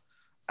other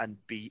and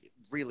be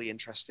really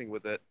interesting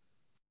with it.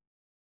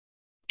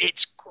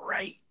 It's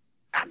great,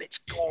 and it's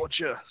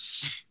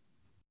gorgeous,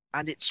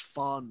 and it's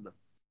fun.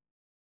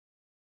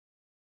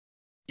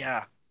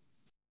 Yeah.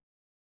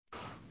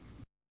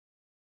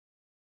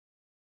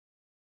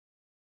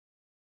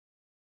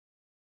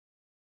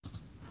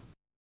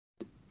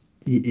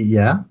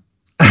 Yeah.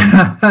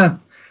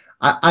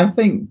 I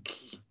think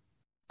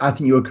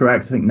you were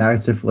correct. I think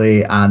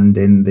narratively and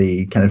in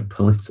the kind of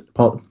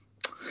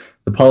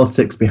the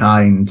politics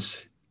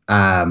behind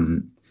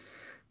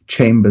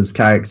Chambers'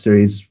 character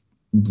is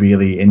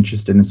really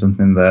interesting and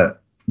something that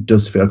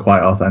does feel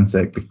quite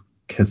authentic,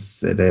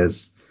 because it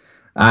is.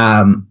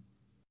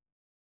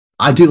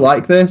 I do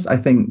like this. I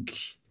think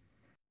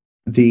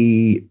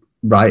the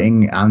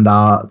writing and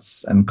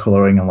arts and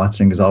colouring and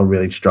lettering is all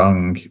really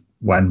strong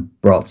when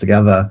brought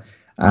together.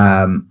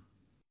 I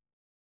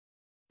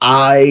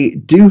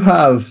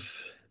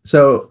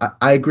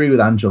agree with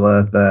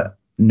Angela that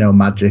no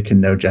magic and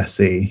no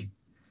Jesse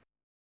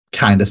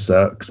kind of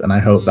sucks, and I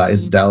hope that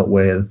is dealt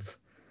with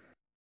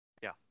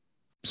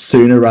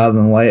sooner rather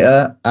than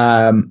later.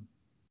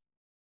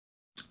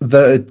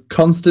 The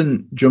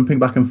constant jumping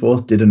back and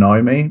forth did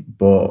annoy me,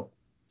 but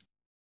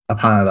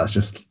apparently that's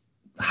just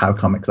how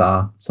comics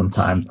are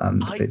sometimes,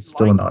 and it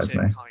still annoys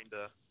me.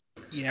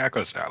 Yeah, I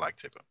gotta say I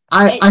liked it. But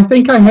I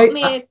think I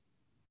hate.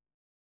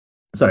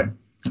 Sorry.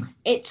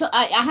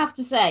 I have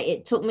to say,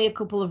 it took me a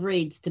couple of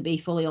reads to be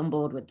fully on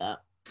board with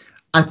that.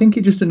 I think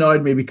it just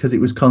annoyed me because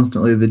it was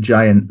constantly the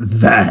giant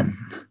then.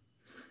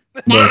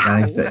 More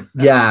than anything.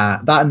 Yeah,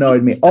 that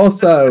annoyed me.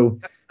 Also,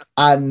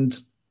 and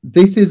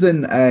this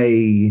isn't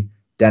a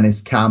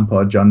Dennis Camp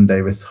or John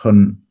Davis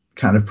Hunt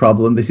kind of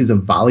problem. This is a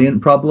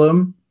Valiant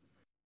problem.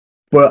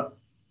 But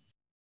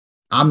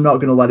I'm not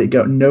going to let it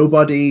go.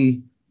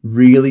 Nobody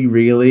really,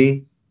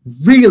 really,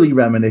 really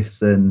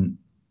reminiscent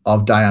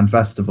of Diane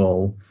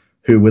Festival,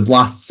 who was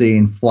last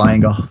seen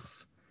flying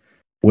off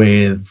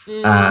with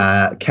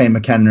Kay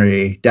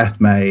McHenry,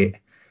 Deathmate,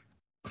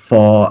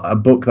 for a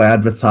book they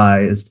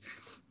advertised.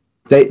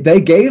 They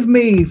gave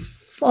me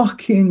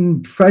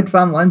fucking Fred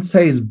Van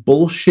Lente's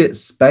bullshit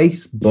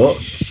space book.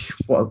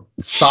 What?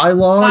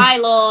 Psylord?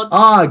 Psylord.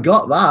 I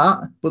got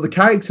that. But the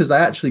characters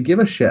I actually give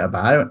a shit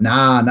about,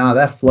 nah,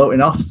 they're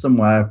floating off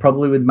somewhere,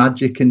 probably with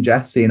Magic and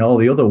Jessie and all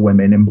the other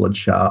women in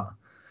Bloodshot.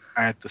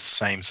 I had the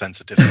same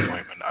sense of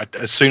disappointment.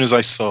 As soon as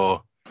I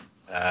saw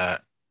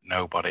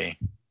Nobody,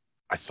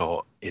 I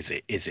thought, is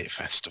it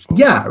Festival?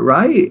 Yeah,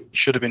 right. It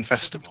should have been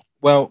Festival.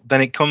 Well,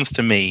 then it comes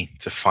to me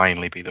to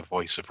finally be the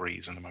voice of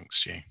reason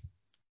amongst you.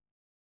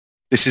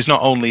 This is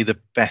not only the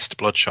best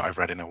Bloodshot I've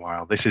read in a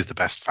while, this is the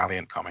best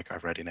Valiant comic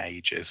I've read in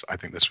ages. I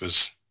think this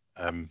was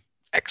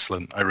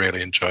excellent. I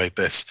really enjoyed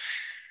this.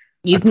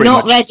 You've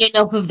not read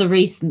enough of the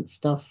recent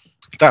stuff.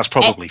 That's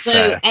probably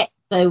fair.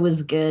 Exo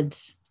was good.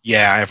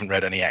 Yeah, I haven't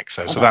read any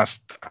Exo, so that's,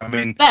 I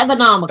mean... Better than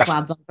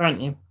Armorclads, I'll grant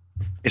you.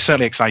 It's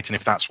certainly exciting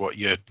if that's what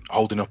you're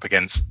holding up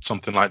against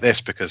something like this,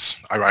 because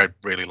I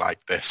really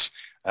like this.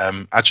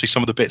 Actually,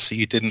 some of the bits that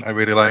you didn't, I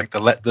really like.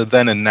 The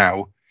then and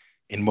now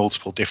in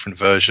multiple different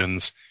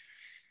versions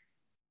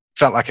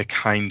felt like a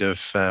kind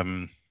of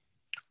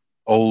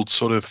old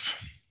sort of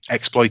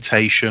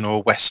exploitation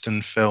or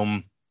Western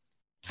film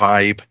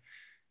vibe.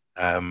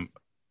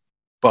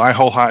 But I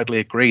wholeheartedly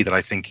agree that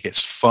I think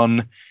it's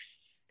fun.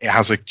 It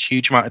has a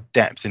huge amount of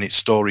depth in its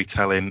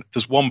storytelling.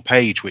 There's one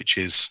page which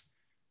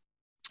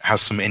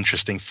has some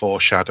interesting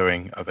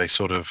foreshadowing of a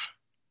sort of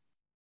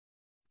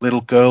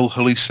little girl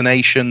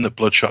hallucination that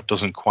Bloodshot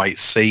doesn't quite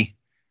see,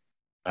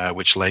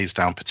 which lays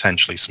down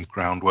potentially some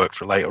groundwork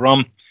for later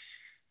on.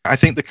 I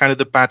think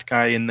the bad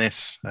guy in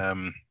this,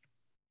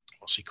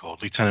 what's he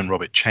called? Lieutenant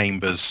Robert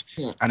Chambers,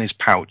 and his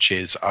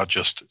pouches are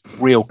just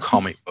real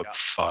comic book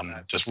fun,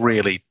 just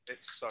really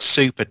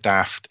super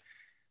daft.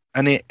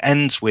 And it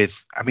ends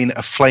with, I mean,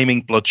 a flaming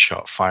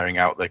Bloodshot firing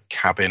out the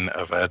cabin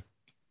of a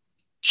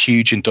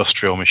huge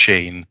industrial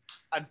machine,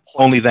 and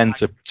only then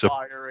to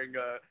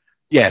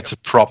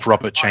prop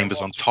Robert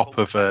Chambers on top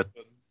of a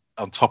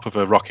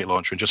rocket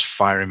launcher and just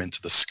fire him into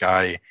the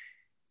sky.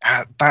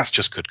 That's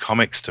just good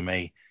comics to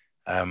me.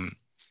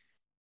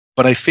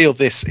 But I feel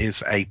this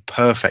is a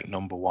perfect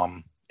number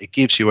one. It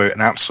gives you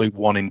an absolute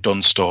one and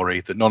done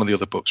story that none of the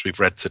other books we've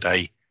read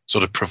today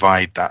sort of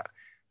provide that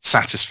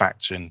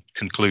satisfaction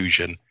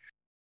conclusion.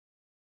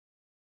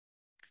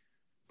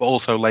 But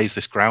also lays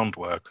this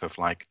groundwork of,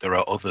 like, there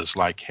are others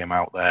like him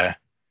out there,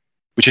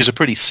 which is a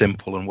pretty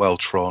simple and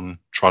well-trodden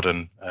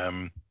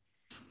kind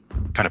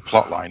of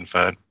plotline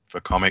for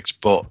comics,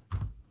 but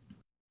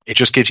it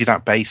just gives you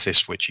that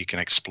basis which you can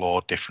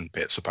explore different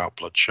bits about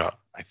Bloodshot,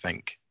 I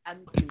think.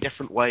 And in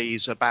different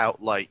ways about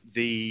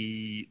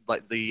the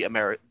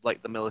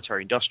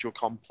military-industrial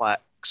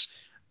complex,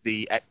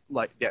 the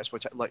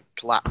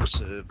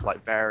collapse of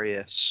like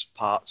various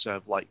parts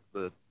of like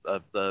the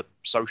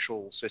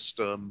social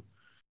system.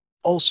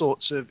 All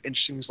sorts of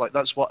interesting things. Like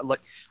that's what,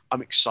 like,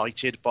 I'm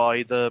excited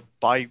by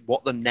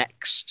what the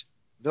next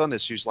villain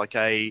is, who's like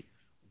a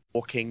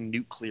walking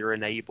nuclear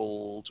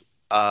enabled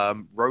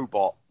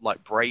robot,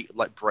 like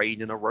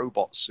brain in a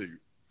robot suit.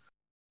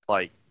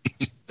 Like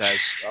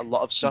there's a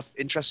lot of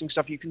interesting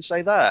stuff you can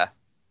say there.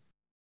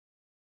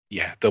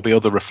 Yeah, there'll be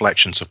other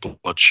reflections of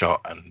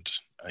Bloodshot and,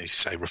 as you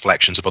say,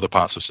 reflections of other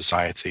parts of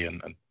society,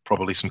 and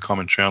probably some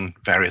commentary on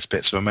various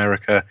bits of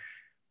America.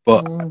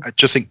 But I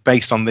just think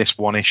based on this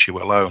one issue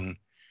alone,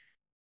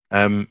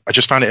 I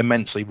just found it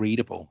immensely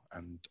readable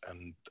and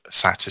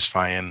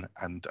satisfying.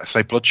 And I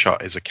say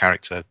Bloodshot is a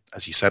character,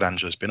 as you said,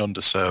 Angela, has been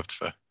underserved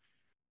for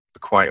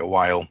quite a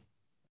while.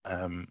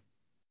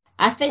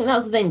 I think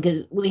that's the thing,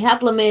 because we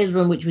had Lemire's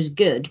run, which was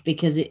good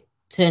because it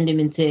turned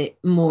him into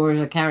more of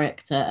a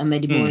character and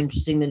made him more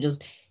interesting than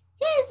just,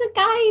 here's a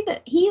guy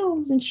that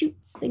heals and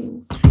shoots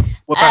things.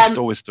 Well, that's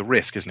always the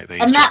risk, isn't it? That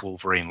he's just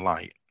Wolverine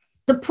light.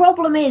 The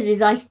problem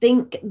is I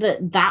think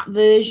that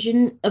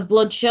version of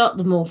Bloodshot,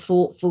 the more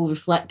thoughtful,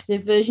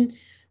 reflective version,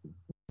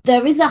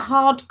 there is a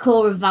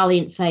hardcore of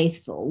Valiant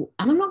faithful,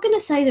 and I'm not going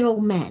to say they're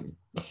all men,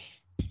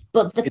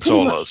 but it's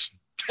all us.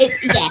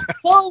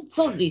 It's all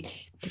somebody.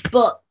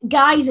 But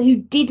guys who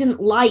didn't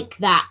like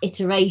that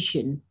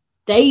iteration,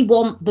 they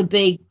want the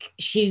big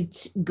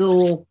shoot,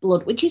 gore,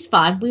 blood, which is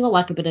fine. We all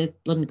like a bit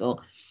of blood and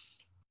gore.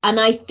 And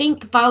I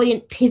think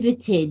Valiant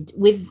pivoted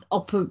with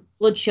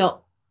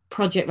Bloodshot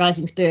Project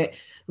Rising Spirit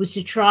was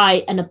to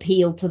try and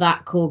appeal to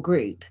that core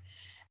group.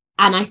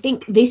 And I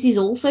think this is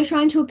also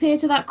trying to appear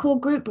to that core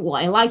group. But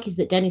what I like is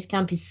that Dennis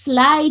Camp is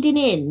sliding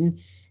in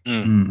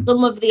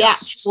some of the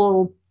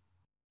actual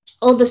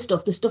other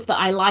stuff, the stuff that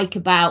I like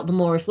about the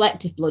more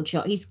reflective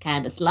Bloodshot. He's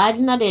kind of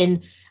sliding that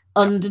in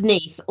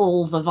underneath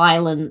all the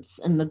violence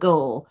and the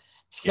gore.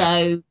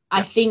 So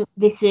I think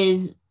this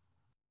is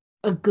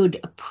a good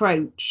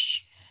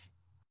approach.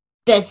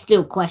 There's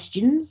still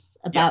questions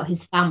about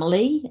his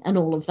family and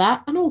all of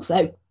that, and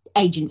also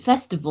Agent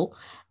Festival.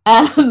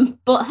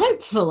 But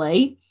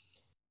hopefully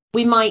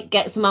we might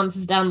get some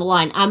answers down the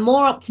line. I'm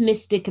more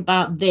optimistic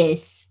about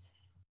this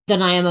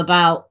than I am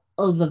about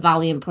other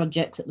Valiant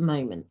projects at the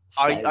moment.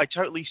 So. I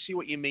totally see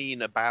what you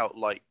mean about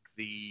like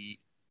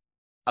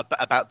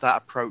about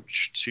that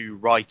approach to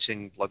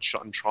writing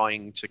Bloodshot and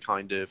trying to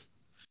kind of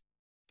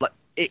like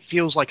it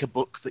feels like a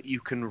book that you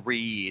can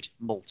read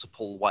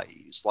multiple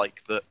ways,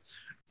 like that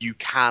you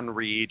can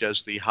read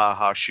as the ha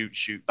ha shoot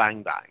shoot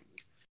bang bang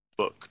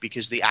book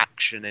because the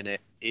action in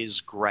it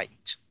is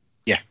great.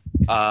 Yeah.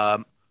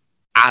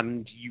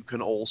 And you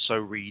can also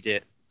read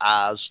it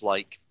as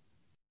like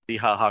the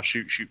ha ha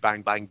shoot shoot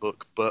bang bang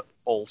book, but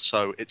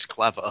also it's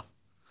clever.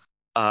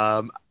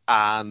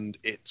 And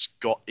it's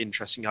got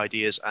interesting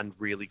ideas and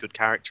really good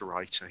character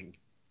writing.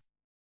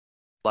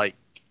 Like,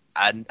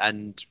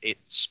 and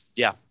it's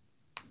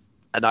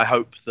and I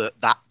hope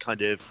that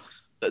kind of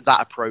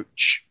that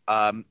approach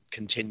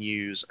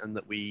continues, and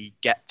that we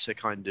get to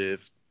kind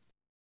of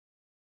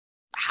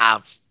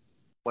have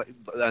like,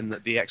 and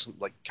that the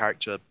excellent like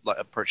character like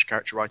approach to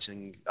character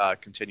writing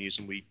continues,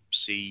 and we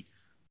see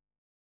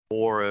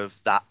more of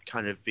that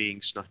kind of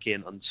being snuck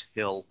in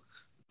until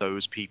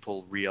those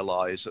people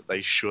realize that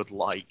they should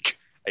like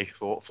a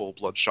thoughtful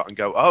Bloodshot and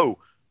go, oh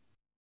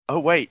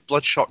wait,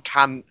 Bloodshot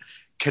can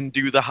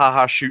do the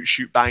haha shoot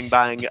shoot bang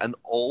bang and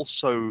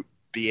also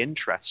be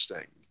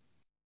interesting.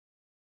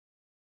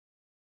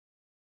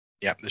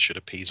 Yeah, this should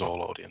appease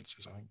all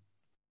audiences, I think.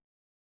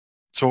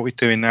 So what we're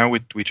doing now,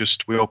 we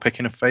all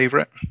picking a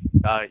favourite?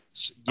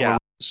 Yeah.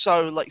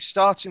 So like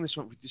starting this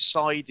one, we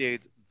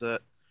decided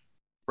that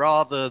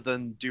rather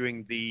than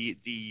doing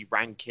the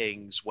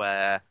rankings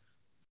where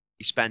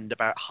we spend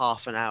about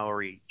half an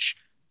hour each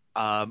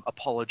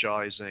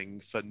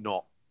apologizing for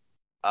not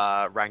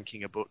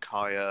ranking a book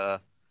higher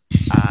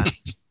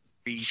and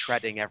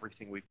retreading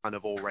everything we've kind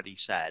of already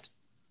said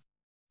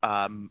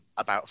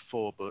about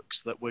 4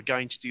 books, that we're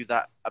going to do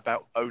that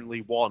about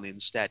only 1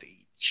 instead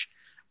each,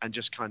 and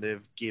just kind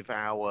of give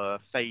our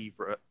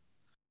favorite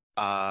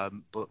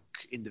book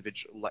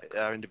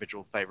our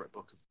individual favorite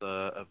book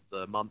of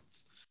the month.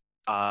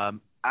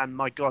 And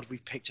my God,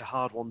 we've picked a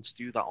hard one to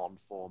do that on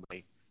for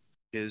me,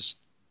 because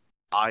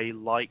I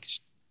liked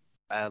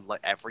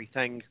like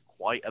everything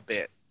quite a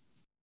bit.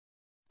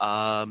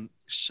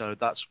 So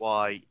that's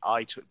why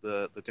I took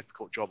the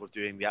difficult job of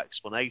doing the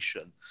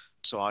explanation,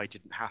 so I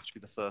didn't have to be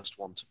the first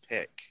one to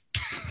pick.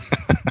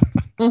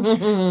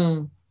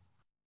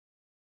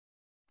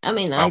 I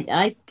mean,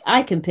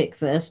 I can pick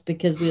first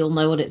because we all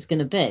know what it's going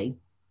to be.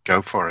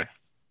 Go for it.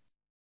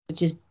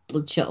 Which is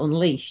Bloodshot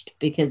Unleashed,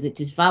 because it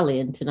is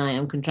Valiant and I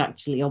am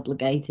contractually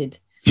obligated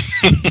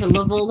to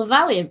love all the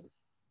Valiant.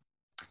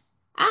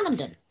 And I'm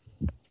done.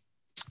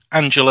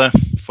 Angela,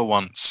 for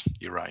once,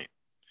 you're right.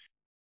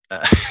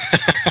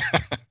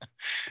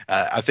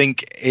 I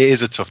think it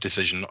is a tough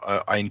decision.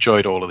 I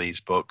enjoyed all of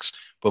these books,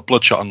 but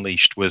Bloodshot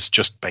Unleashed was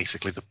just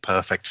basically the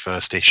perfect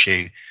first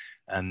issue,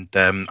 and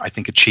I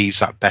think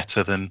achieves that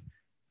better than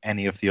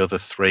any of the other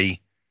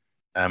 3.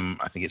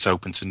 I think it's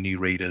open to new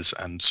readers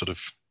and sort of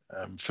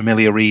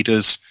familiar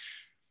readers.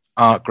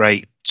 Art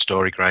great,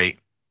 story great,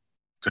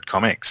 good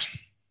comics.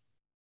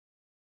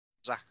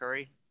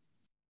 Zachary?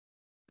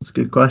 That's a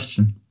good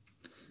question.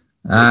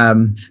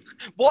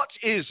 What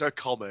is a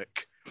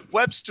comic?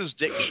 Webster's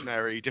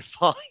Dictionary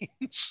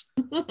defines.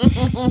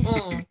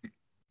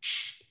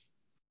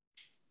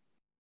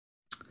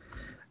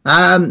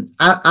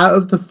 Out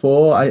of the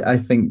 4, I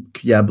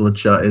think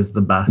Bloodshot is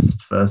the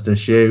best first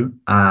issue.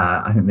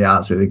 I think the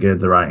art's really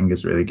good, the writing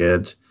is really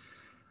good.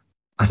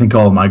 I think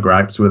all of my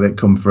gripes with it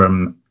come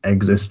from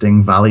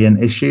existing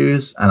Valiant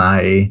issues, and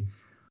I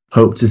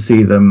hope to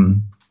see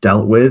them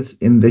dealt with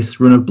in this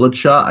run of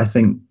Bloodshot. I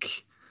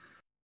think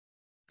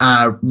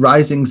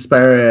Rising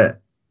Spirit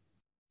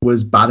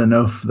was bad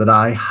enough that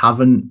I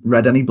haven't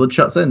read any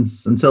Bloodshot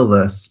since until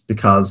this,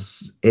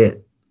 because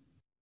it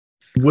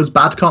was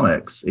bad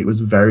comics. It was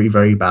very,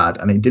 very bad,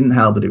 and it didn't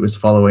help that it was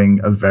following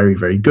a very,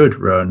 very good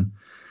run.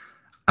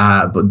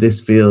 But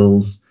this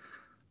feels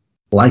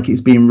like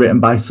it's being written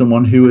by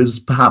someone who has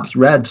perhaps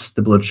read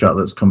the Bloodshot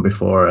that's come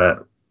before it,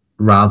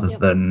 rather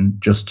than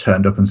just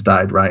turned up and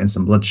started writing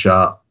some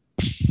Bloodshot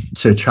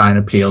to try and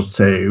appeal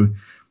to,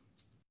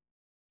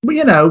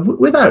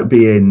 without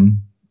being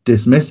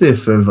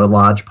dismissive of a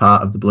large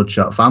part of the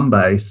Bloodshot fan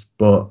base,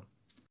 but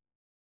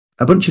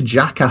a bunch of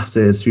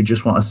jackasses who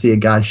just want to see a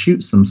guy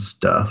shoot some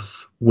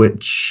stuff,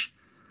 which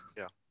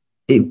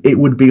it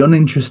would be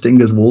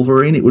uninteresting as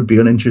Wolverine, it would be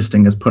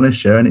uninteresting as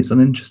Punisher, and it's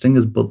uninteresting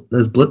as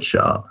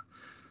Bloodshot.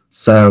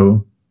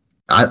 So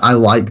I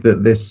like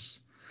that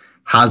this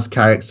has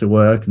character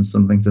work and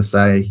something to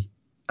say,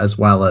 as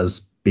well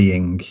as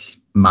being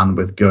man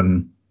with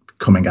gun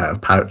coming out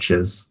of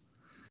pouches.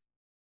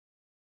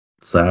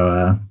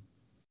 So,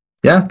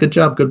 yeah, good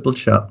job, good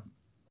Bloodshot.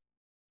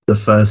 The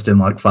first in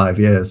like 5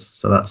 years,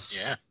 so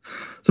it's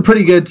a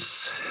pretty good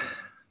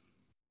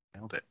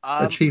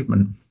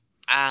achievement.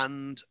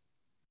 And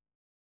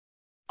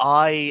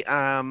I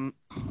am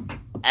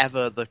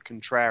ever the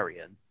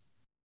contrarian,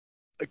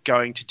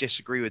 going to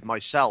disagree with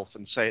myself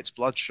and say it's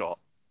Bloodshot.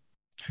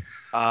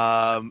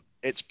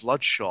 It's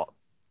Bloodshot,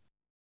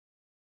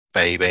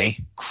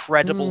 baby.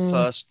 Credible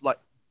first, like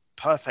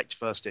perfect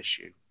first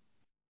issue.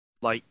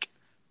 Like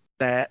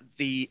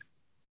the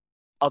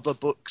other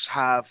books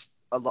have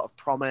a lot of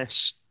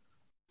promise,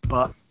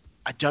 but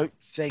I don't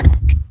think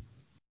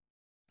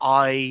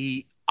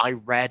I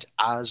read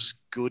as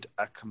good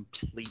a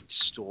complete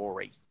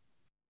story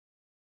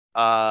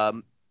as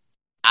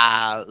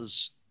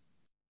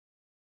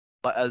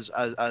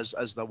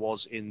there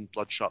was in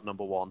Bloodshot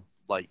 #1.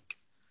 Like,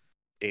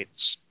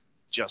 it's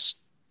just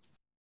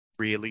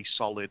really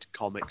solid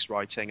comics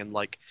writing, and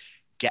like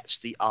gets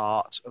the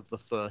art of the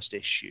first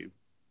issue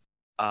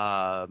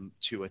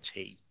to a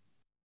T.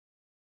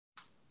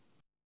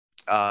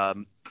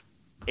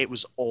 It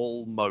was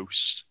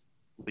almost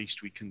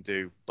Least We Can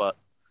Do, but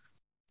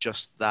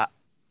just that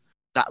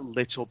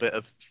little bit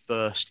of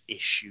first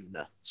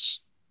issue-ness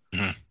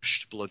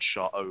pushed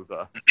Bloodshot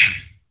over.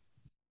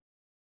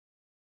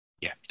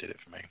 Yeah, did it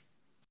for me.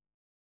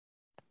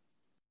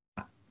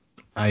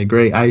 I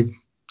agree. I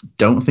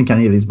don't think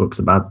any of these books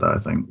are bad, though. I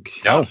think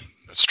no,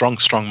 strong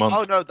month.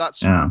 Oh no,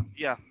 that's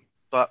yeah.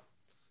 But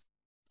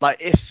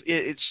like, if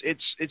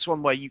it's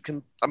one where you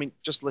can, I mean,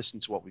 just listen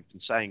to what we've been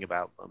saying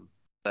about them.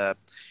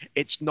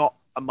 It's not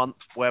a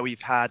month where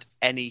we've had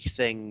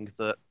anything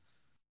that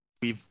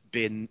we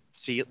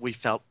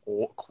felt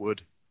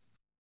awkward.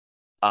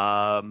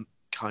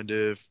 Kind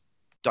of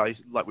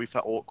like we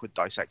felt awkward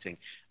dissecting.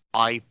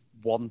 I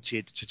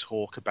wanted to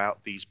talk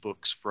about these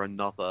books for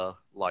another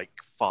like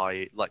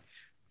 5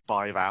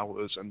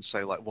 hours and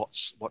say like, what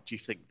do you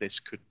think this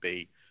could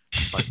be?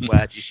 Like,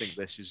 where do you think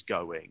this is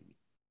going?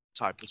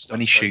 Type of stuff.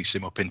 When he shoots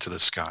him up into the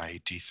sky,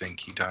 do you think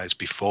he dies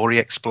before he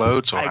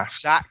explodes or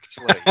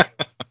exactly?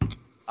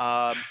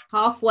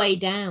 Halfway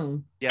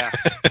down. Yeah.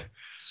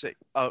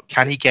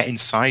 Can he get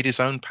inside his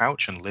own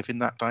pouch and live in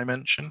that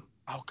dimension?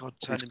 Oh God,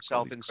 turn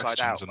himself inside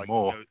out. And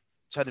more.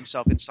 Turn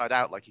himself inside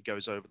out like he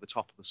goes over the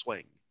top of the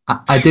swing.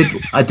 I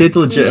did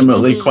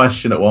legitimately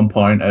question at one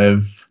point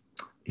of,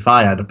 if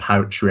I had a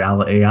pouch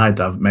reality, I'd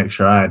make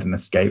sure I had an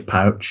escape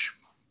pouch.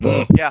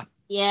 But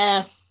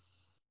yeah.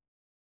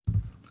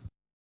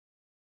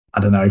 I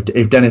don't know.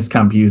 If Dennis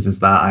Camp uses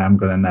that, I am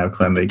going to now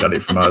claim that he got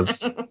it from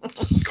us.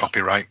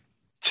 Copyright.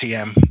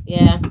 TM.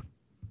 Yeah. I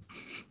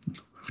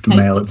have to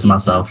mail it to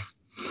myself.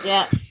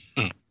 Yeah.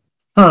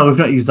 Oh, we've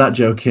not used that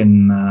joke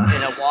in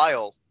a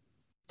while.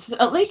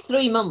 At least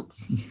 3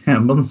 months. Yeah,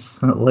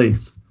 months at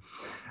least.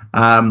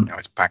 Now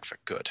it's back for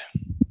good.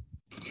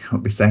 I'll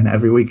be saying it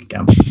every week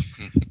again.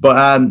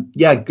 But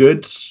yeah,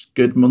 good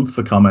month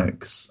for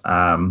comics.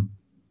 At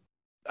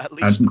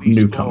least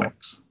new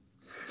comics.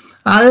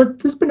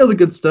 There's been other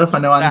good stuff. I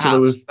know Angela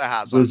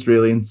was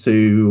really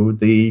into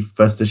the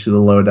first issue of the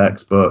Lower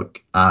Decks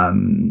book,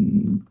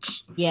 and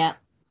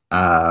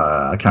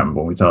I can't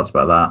remember when we talked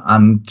about that.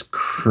 And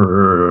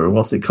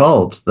what's it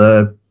called?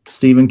 The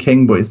Stephen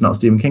King, but it's not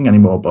Stephen King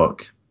anymore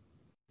book.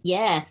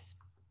 Yes.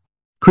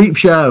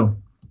 Creepshow.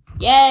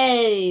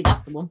 Yay!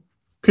 That's the one.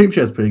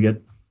 Creepshow's pretty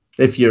good.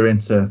 If you're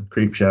into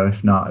Creepshow,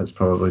 if not, it's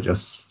probably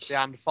just the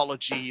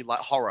anthology, like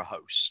horror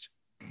host.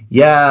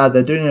 Yeah,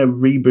 they're doing a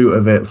reboot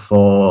of it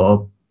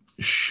for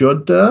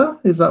Shudder.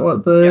 Is that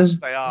what the? Yes,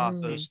 they are.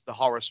 There's the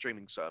horror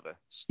streaming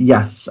service.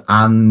 Yes,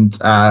 and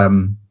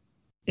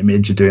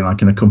Image are doing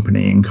like an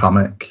accompanying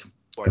comic.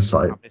 Boy,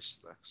 I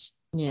missed this.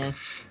 Yeah.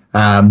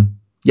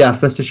 Yeah,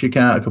 first issue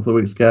came out a couple of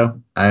weeks ago.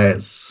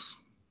 It's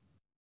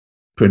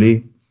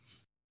pretty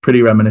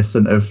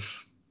reminiscent of.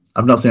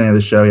 I've not seen any of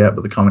the show yet,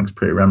 but the comic's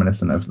pretty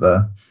reminiscent of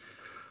the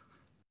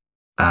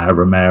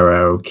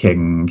Romero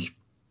King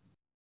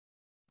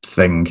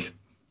thing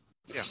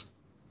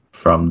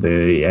from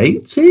the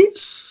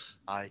 80s.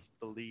 I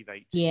believe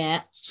 80s.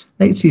 Yeah.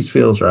 80s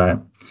feels right.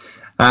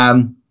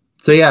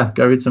 So yeah,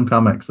 go read some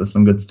comics. There's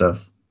some good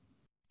stuff.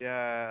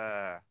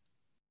 Yeah.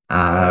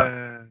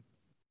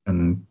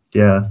 And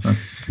yeah,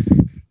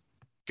 that's.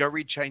 Go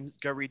read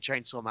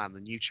Chainsaw Man. The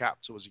new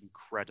chapter was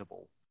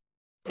incredible.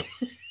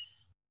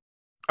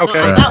 Okay.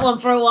 Not that one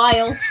for a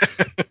while.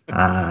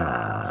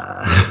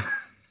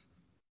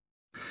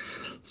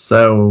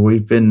 So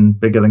we've been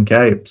Bigger Than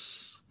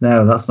Capes.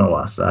 No, that's not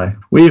what I say.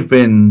 We've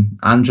been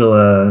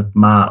Angela,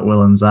 Matt,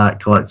 Will, and Zach,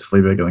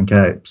 collectively Bigger Than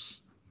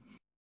Capes.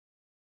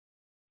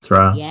 That's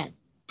right. Yeah.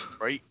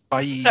 Right.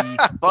 Bye.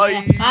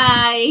 Bye.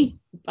 Yeah,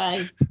 bye.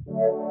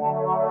 Bye.